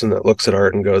of person that looks at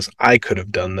art and goes, "I could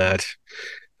have done that,"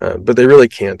 but they really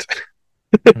can't.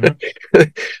 Mhm.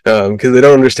 Because they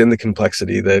don't understand the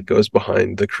complexity that goes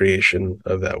behind the creation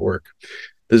of that work.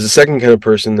 There's a second kind of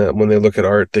person that when they look at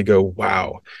art, they go,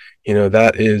 "Wow,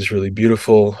 that is really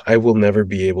beautiful. I will never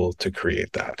be able to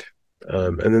create that."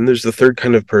 And then there's the third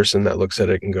kind of person that looks at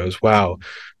it and goes, "Wow,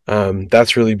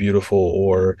 that's really beautiful,"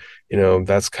 or,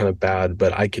 "That's kind of bad,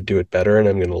 but I could do it better and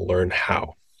I'm going to learn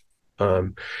how."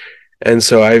 Um, and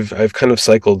so I've kind of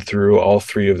cycled through all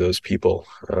three of those people,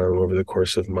 over the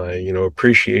course of my,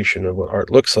 appreciation of what art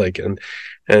looks like.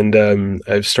 And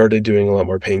I've started doing a lot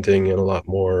more painting and a lot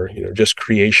more, just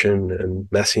creation and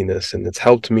messiness. And it's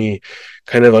helped me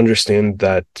kind of understand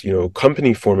that,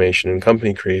 company formation and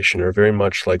company creation are very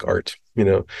much like art.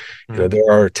 Mhm.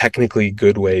 There are technically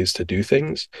good ways to do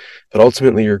things, but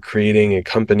ultimately you're creating a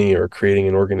company or creating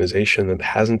an organization that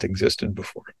hasn't existed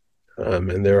before.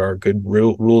 And there are good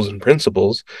rules and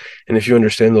principles. And if you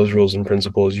understand those rules and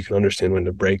principles, you can understand when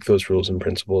to break those rules and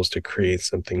principles to create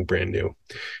something brand new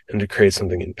and to create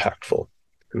something impactful.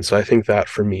 And so I think that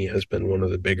for me has been one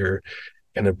of the bigger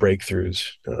kind of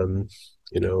breakthroughs,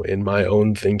 in my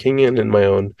own thinking and in my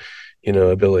own,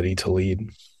 ability to lead.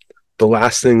 The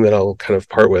last thing that I'll kind of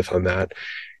part with on that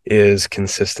is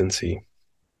consistency.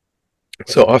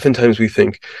 So oftentimes we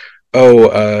think, oh,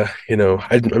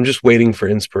 I'm just waiting for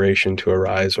inspiration to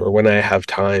arise, or when I have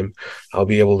time, I'll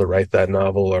be able to write that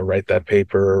novel or write that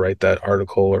paper or write that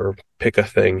article or pick a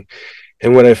thing.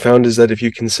 And what I found is that if you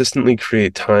consistently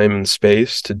create time and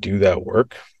space to do that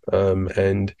work,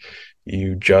 and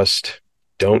you just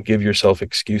don't give yourself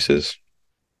excuses,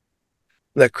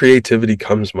 that creativity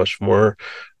comes much more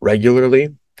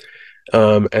regularly,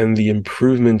 and the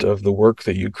improvement of the work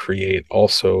that you create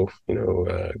also,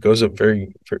 goes up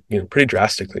pretty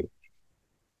drastically.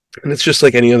 And it's just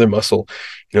like any other muscle.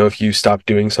 If you stop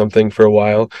doing something for a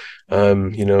while,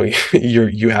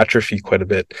 you atrophy quite a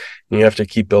bit, and you have to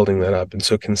keep building that up. And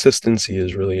so consistency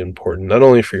is really important, not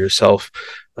only for yourself,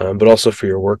 but also for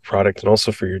your work product and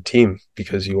also for your team,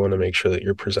 because you want to make sure that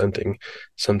you're presenting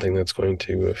something that's going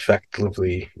to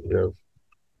effectively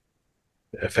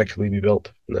be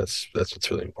built. And that's what's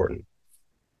really important.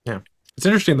 Yeah. It's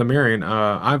interesting the mirroring.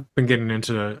 I've been getting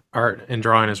into art and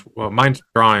drawing as well. Mine's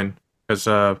drawing because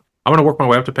I want to work my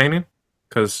way up to painting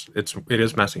because it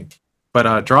is messy.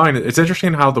 But drawing, it's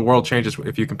interesting how the world changes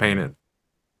if you can paint it.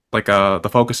 Like the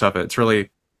focus of it. It's really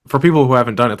for people who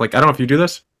haven't done it. Like I don't know if you do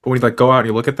this, but when you like go out and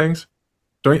you look at things,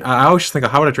 I always just think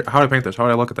of how would I paint this? How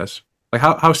would I look at this? Like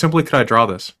how simply could I draw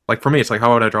this? Like for me, it's like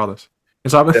how would I draw this?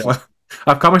 And so Yeah.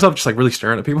 I've caught myself just like really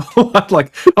staring at people. I'm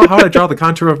like, oh, how would I draw the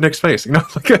contour of Nick's face?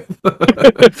 Like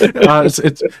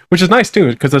it's which is nice too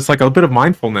because it's like a bit of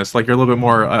mindfulness. Like you're a little bit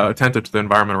more attentive to the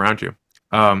environment around you.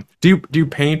 Do you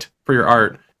paint for your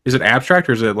art? Is it abstract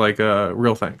or is it like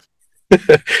real things?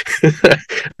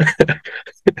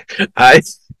 I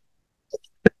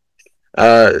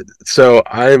so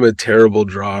I'm a terrible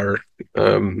drawer.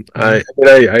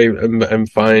 Mm-hmm. I'm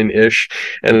fine-ish,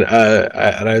 and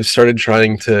I've started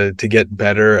trying to get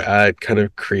better at kind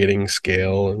of creating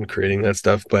scale and creating that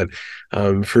stuff. But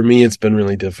for me, it's been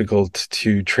really difficult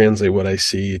to translate what I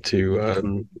see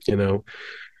to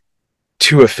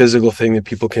a physical thing that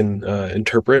people can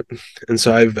interpret. And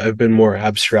so I've been more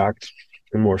abstract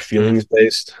and more feelings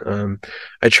based.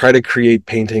 I try to create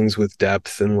paintings with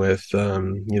depth and with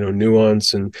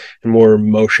nuance and more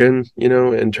motion,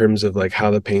 in terms of like how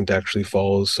the paint actually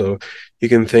falls. So you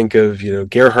can think of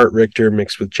Gerhard Richter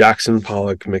mixed with Jackson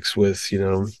Pollock mixed with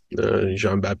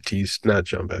Jean Baptiste, not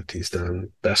Jean Baptiste,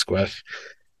 Basquiat.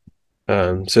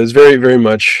 So it's very, very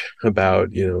much about,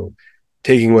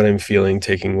 taking what I'm feeling,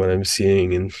 taking what I'm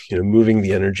seeing, and, moving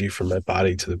the energy from my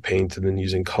body to the paint, and then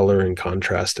using color and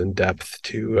contrast and depth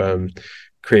to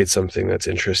create something that's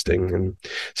interesting. And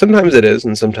sometimes it is,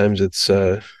 and sometimes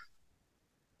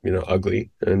ugly,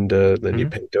 and then you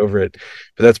Hmm. paint over it.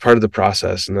 But that's part of the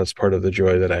process, and that's part of the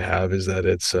joy that I have, is that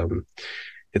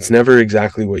it's never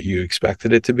exactly what you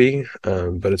expected it to be,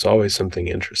 but it's always something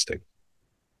interesting.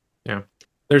 Yeah.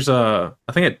 There's I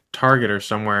think at Target or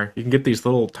somewhere, you can get these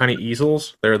little tiny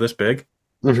easels. They're this big,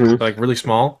 Hmm. like really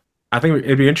small. I think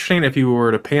it'd be interesting if you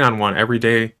were to paint on one every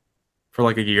day for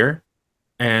like a year,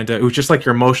 and it was just like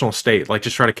your emotional state, like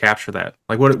just try to capture that.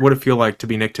 Like what would it feel like to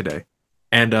be Nick today?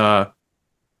 And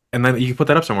and then you can put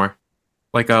that up somewhere.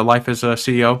 Like life as a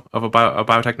CEO of a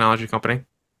biotechnology company.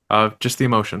 Just the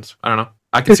emotions. I don't know.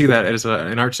 I could see that as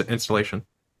an art installation.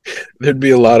 There'd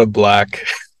be a lot of black.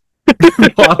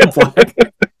 A lot of black.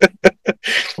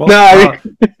 No, Well, I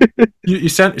mean, you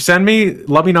send me.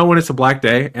 Let me know when it's a black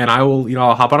day, and I will.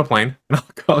 I'll hop on a plane and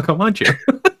I'll come hunt you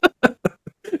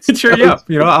and cheer you sounds,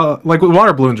 up. Like with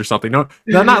water balloons or something. No,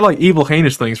 not like evil,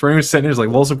 heinous things. Where you're sitting there like,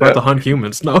 "Well, it's about no. to hunt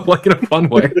humans." No, like in a fun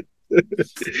way. No,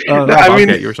 I'll I mean,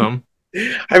 bobcat you or something.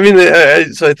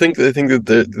 so I think that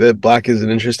the black is an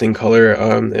interesting color.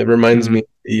 It reminds me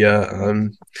Mm-hmm.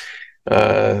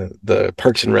 of the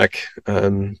Parks and Rec,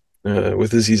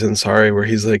 with Aziz Ansari, where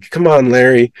he's like, "Come on,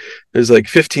 Larry, there's like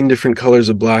 15 different colors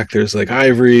of black. There's like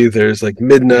ivory, there's like Mm-hmm.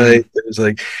 midnight, there's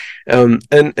like,"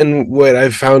 and what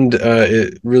I've found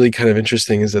it really kind of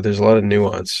interesting is that there's a lot of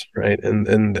nuance, right?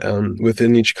 And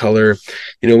within each color,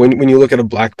 when you look at a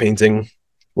black painting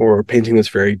or a painting that's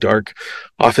very dark,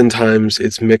 oftentimes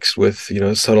it's mixed with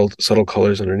subtle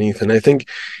colors underneath, and I think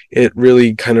it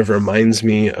really kind of reminds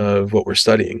me of what we're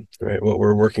studying, right? What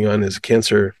we're working on is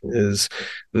cancer, is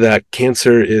that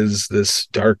cancer is this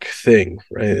dark thing,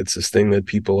 right? It's this thing that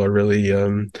people are really,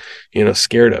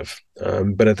 scared of.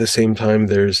 But at the same time,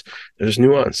 there's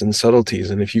nuance and subtleties,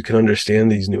 and if you can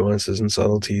understand these nuances and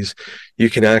subtleties, you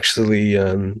can actually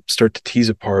start to tease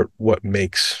apart what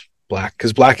makes black,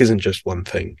 because black isn't just one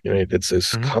thing, right? It's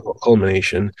this Mm-hmm.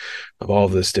 culmination of all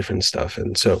of this different stuff,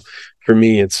 and so for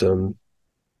me, it's a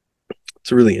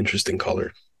really interesting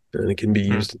color, and it can be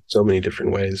Mm-hmm. used in so many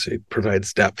different ways. It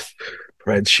provides depth,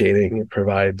 provides shading, it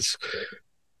provides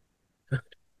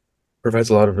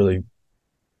a lot of really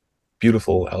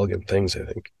beautiful, elegant things, I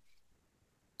think.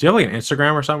 Do you have like an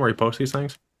Instagram or something where you post these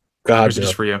things, or God is it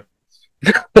just no. for you?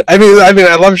 I mean,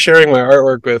 I love sharing my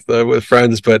artwork with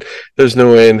friends, but there's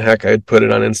no way in heck I'd put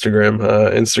it on Instagram.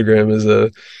 Instagram is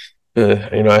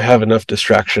I have enough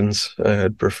distractions.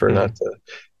 I'd prefer Mm-hmm. not to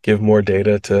give more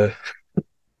data to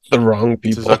the wrong To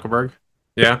people. Zuckerberg?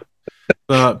 Yeah.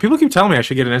 The people keep telling me I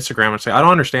should get an Instagram and say I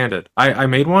don't understand it. I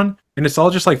made one and it's all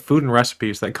just like food and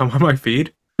recipes that come on my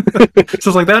feed. So it's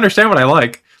like they understand what I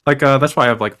like. Like that's why I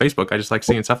have like Facebook. I just like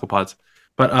seeing cephalopods.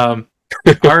 But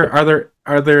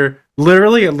are there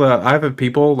literally I have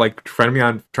people like try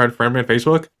to friend me on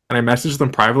Facebook and I message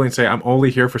them privately and say I'm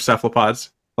only here for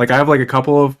cephalopods. Like I have like a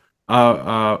couple of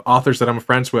authors that I'm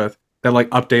friends with that like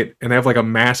update and they have like a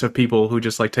mass of people who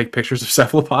just like take pictures of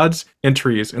cephalopods and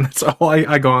trees and that's all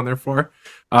I go on there for.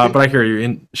 But I hear you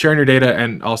in sharing your data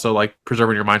and also like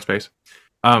preserving your mind space.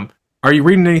 Um, are you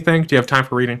reading anything? Do you have time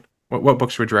for reading? What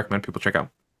books would you recommend people check out?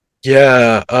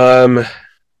 Yeah,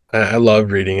 I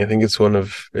love reading. I think it's one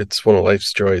of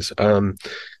life's joys.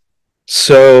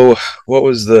 So what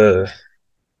was the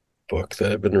book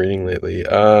that I've been reading lately?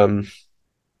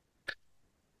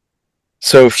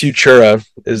 So Futura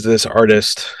is this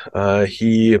artist.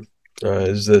 He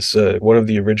is this one of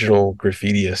the original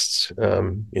graffitiists,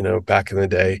 back in the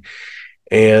day,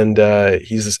 and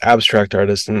he's this abstract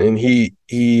artist, and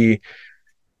he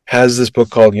has this book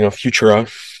called Futura,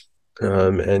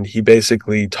 and he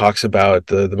basically talks about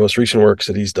the most recent works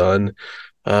that he's done,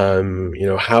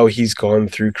 how he's gone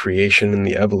through creation and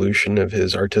the evolution of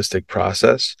his artistic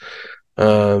process.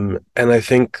 And I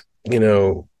think,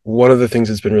 one of the things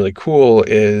that's been really cool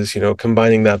is,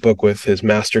 combining that book with his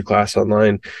masterclass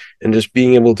online and just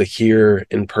being able to hear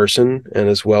in person and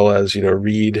as well as,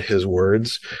 read his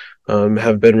words,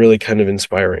 have been really kind of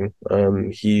inspiring.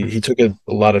 He Mm-hmm. took a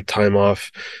lot of time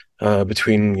off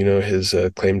between his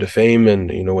claim to fame and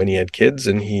when he had kids,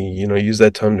 and he used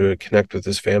that time to connect with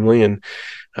his family, and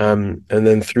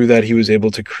then through that he was able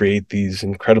to create these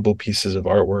incredible pieces of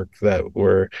artwork that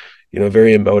were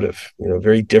very emotive,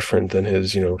 very different than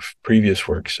his previous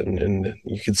works, and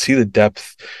you could see the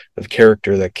depth of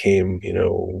character that came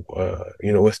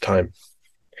with time.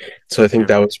 So I think Yeah.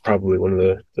 that was probably one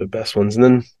of the best ones. And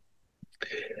then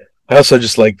I also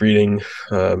just like reading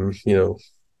um, you know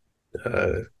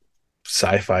uh,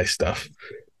 sci-fi stuff.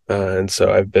 And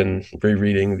so I've been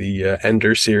rereading the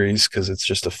Ender series because it's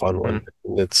just a fun one.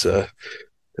 Mm-hmm.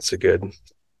 It's a good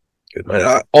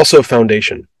one. Also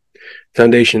Foundation.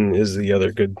 Foundation is the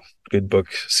other good good book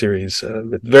series.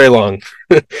 It's very long.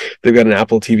 They've got an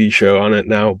Apple TV show on it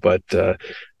now, but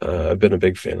I've been a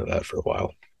big fan of that for a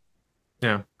while.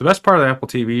 Yeah, the best part of the Apple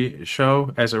TV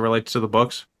show, as it relates to the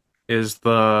books, is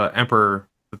the Emperor,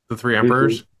 the three Mm-hmm.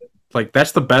 emperors. Like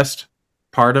that's the best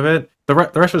part of it. The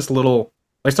rest of it's a little.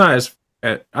 Like, it's not as.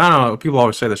 I don't know. People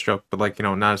always say this joke, but like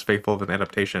not as faithful of an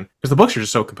adaptation because the books are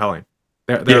just so compelling.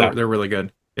 Yeah, They're really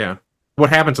good. Yeah. What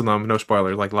happens in them? No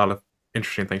spoilers. Like a lot of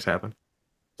interesting things happen.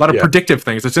 A lot of yeah. predictive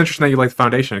things. It's interesting that you like the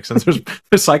Foundation since there's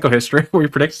psychohistory where you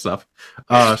predict stuff.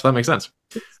 So that makes sense.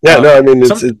 Yeah, Uh, no, I mean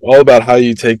it's some. it's all about how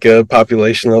you take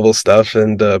population level stuff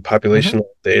and population Mhm.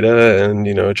 level data,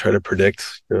 and try to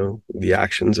predict the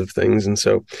actions of things. And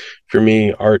so, for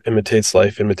me, art imitates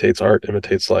life, imitates art,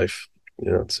 imitates life.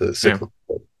 It's a Yeah. cyclical.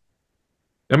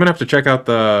 I'm gonna have to check out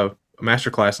the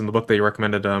masterclass in the book that you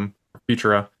recommended,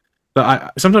 Futura.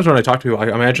 Sometimes when I talk to people, I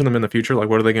imagine them in the future, like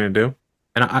what are they gonna do?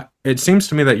 And it seems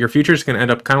to me that your future is gonna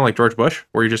end up kind of like George Bush,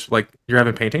 where you just like you're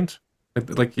having paintings,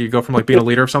 like you go from like being a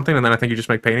leader of something, and then I think you just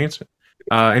make paintings.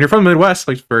 And you're from the Midwest,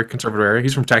 like very conservative area.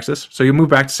 He's from Texas, so you move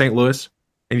back to St. Louis,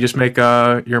 and you just make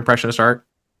your impressionist art,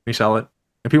 and you sell it,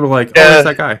 and people are like, "Oh, that's Yeah,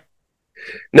 that guy."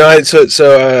 no,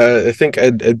 I think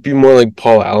I'd be more like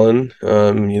Paul Allen. He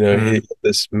Mm, had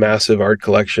this massive art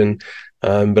collection.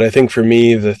 But I think for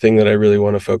me, the thing that I really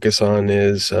want to focus on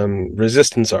is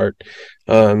resistance art.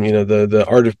 The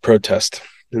art of protest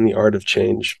and the art of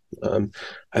change.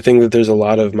 I think that there's a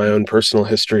lot of my own personal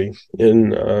history in,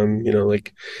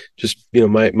 like just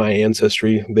my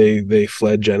ancestry. They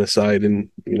fled genocide and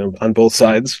on both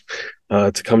sides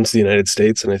to come to the United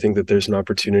States, and I think that there's an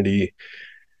opportunity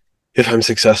if I'm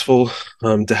successful,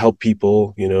 to help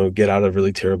people, get out of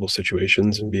really terrible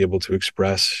situations and be able to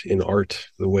express in art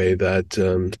the way that,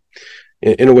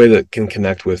 in a way that can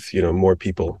connect with, more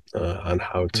people on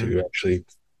how mm, to actually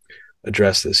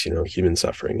address this, human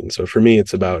suffering. And so for me,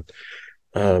 it's about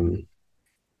um,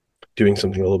 doing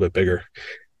something a little bit bigger,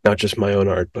 not just my own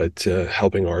art, but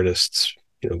helping artists,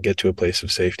 get to a place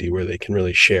of safety where they can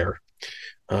really share,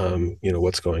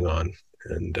 what's going on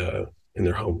and in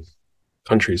their home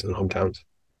countries and hometowns.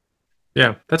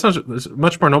 yeah, that sounds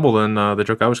much more noble than the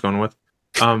joke I was going with.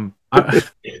 I,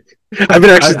 I've been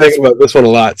actually I thinking about this one a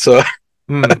lot. So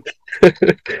mm,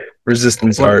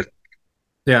 resistance well, art.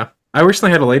 yeah, I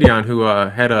recently had a lady on who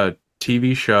had a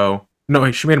TV show. No,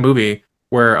 she made a movie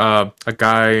where a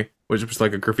guy was just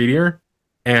like a graffitier,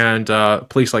 and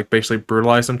police like basically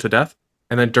brutalized him to death.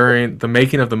 And then during the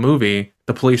making of the movie,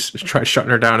 the police tried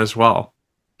shutting her down as well.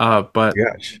 But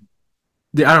Gosh.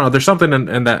 yeah, I don't know. There's something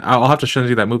in that. I'll have to show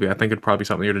you that movie. I think it'd probably be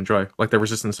something you'd enjoy, like the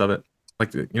resistance of it,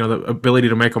 like the ability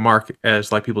to make a mark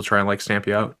as like people try and like stamp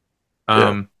you out. Yeah.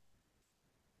 Um,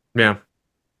 yeah,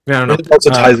 yeah, I don't know. It also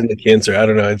ties into cancer. I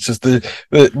don't know. It's just the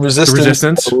The resistance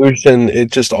resistance. evolution.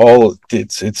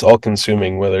 It's all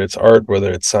consuming. Whether it's art,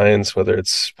 whether it's science, whether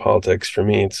it's politics. For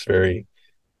me, it's very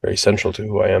very central to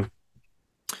who I am.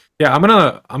 Yeah, I'm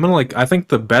gonna like I think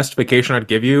the best vacation I'd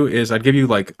give you is I'd give you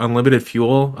like unlimited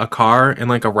fuel, a car, and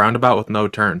like a roundabout with no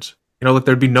turns. Like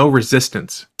there'd be no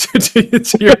resistance to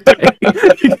your day.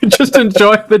 You can just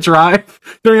enjoy the drive.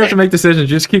 You don't even have to make decisions.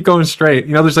 You just keep going straight.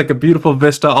 There's like a beautiful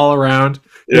vista all around.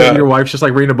 Yeah. Your wife's just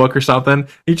like reading a book or something.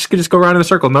 You just could just go around in a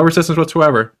circle, no resistance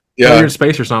whatsoever. You're Yeah. in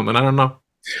space or something. I don't know.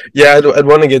 Yeah. I'd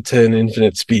want to get to an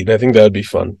infinite speed. I think that would be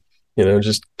fun.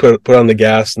 Just put on the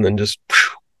gas and then just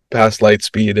past light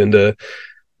speed into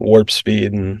warp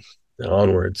speed and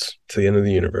onwards to the end of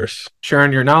the universe.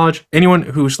 Sharing your knowledge. Anyone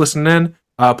who's listening in,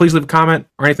 please leave a comment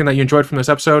or anything that you enjoyed from this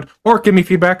episode, or give me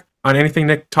feedback on anything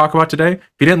Nick talked about today. If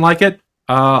you didn't like it,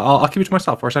 I'll keep it to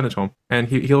myself or send it to him, and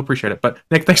he'll appreciate it. But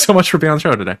Nick, thanks so much for being on the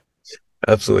show today.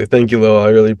 Absolutely. Thank you, Lowell. I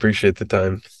really appreciate the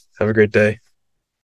time. Have a great day.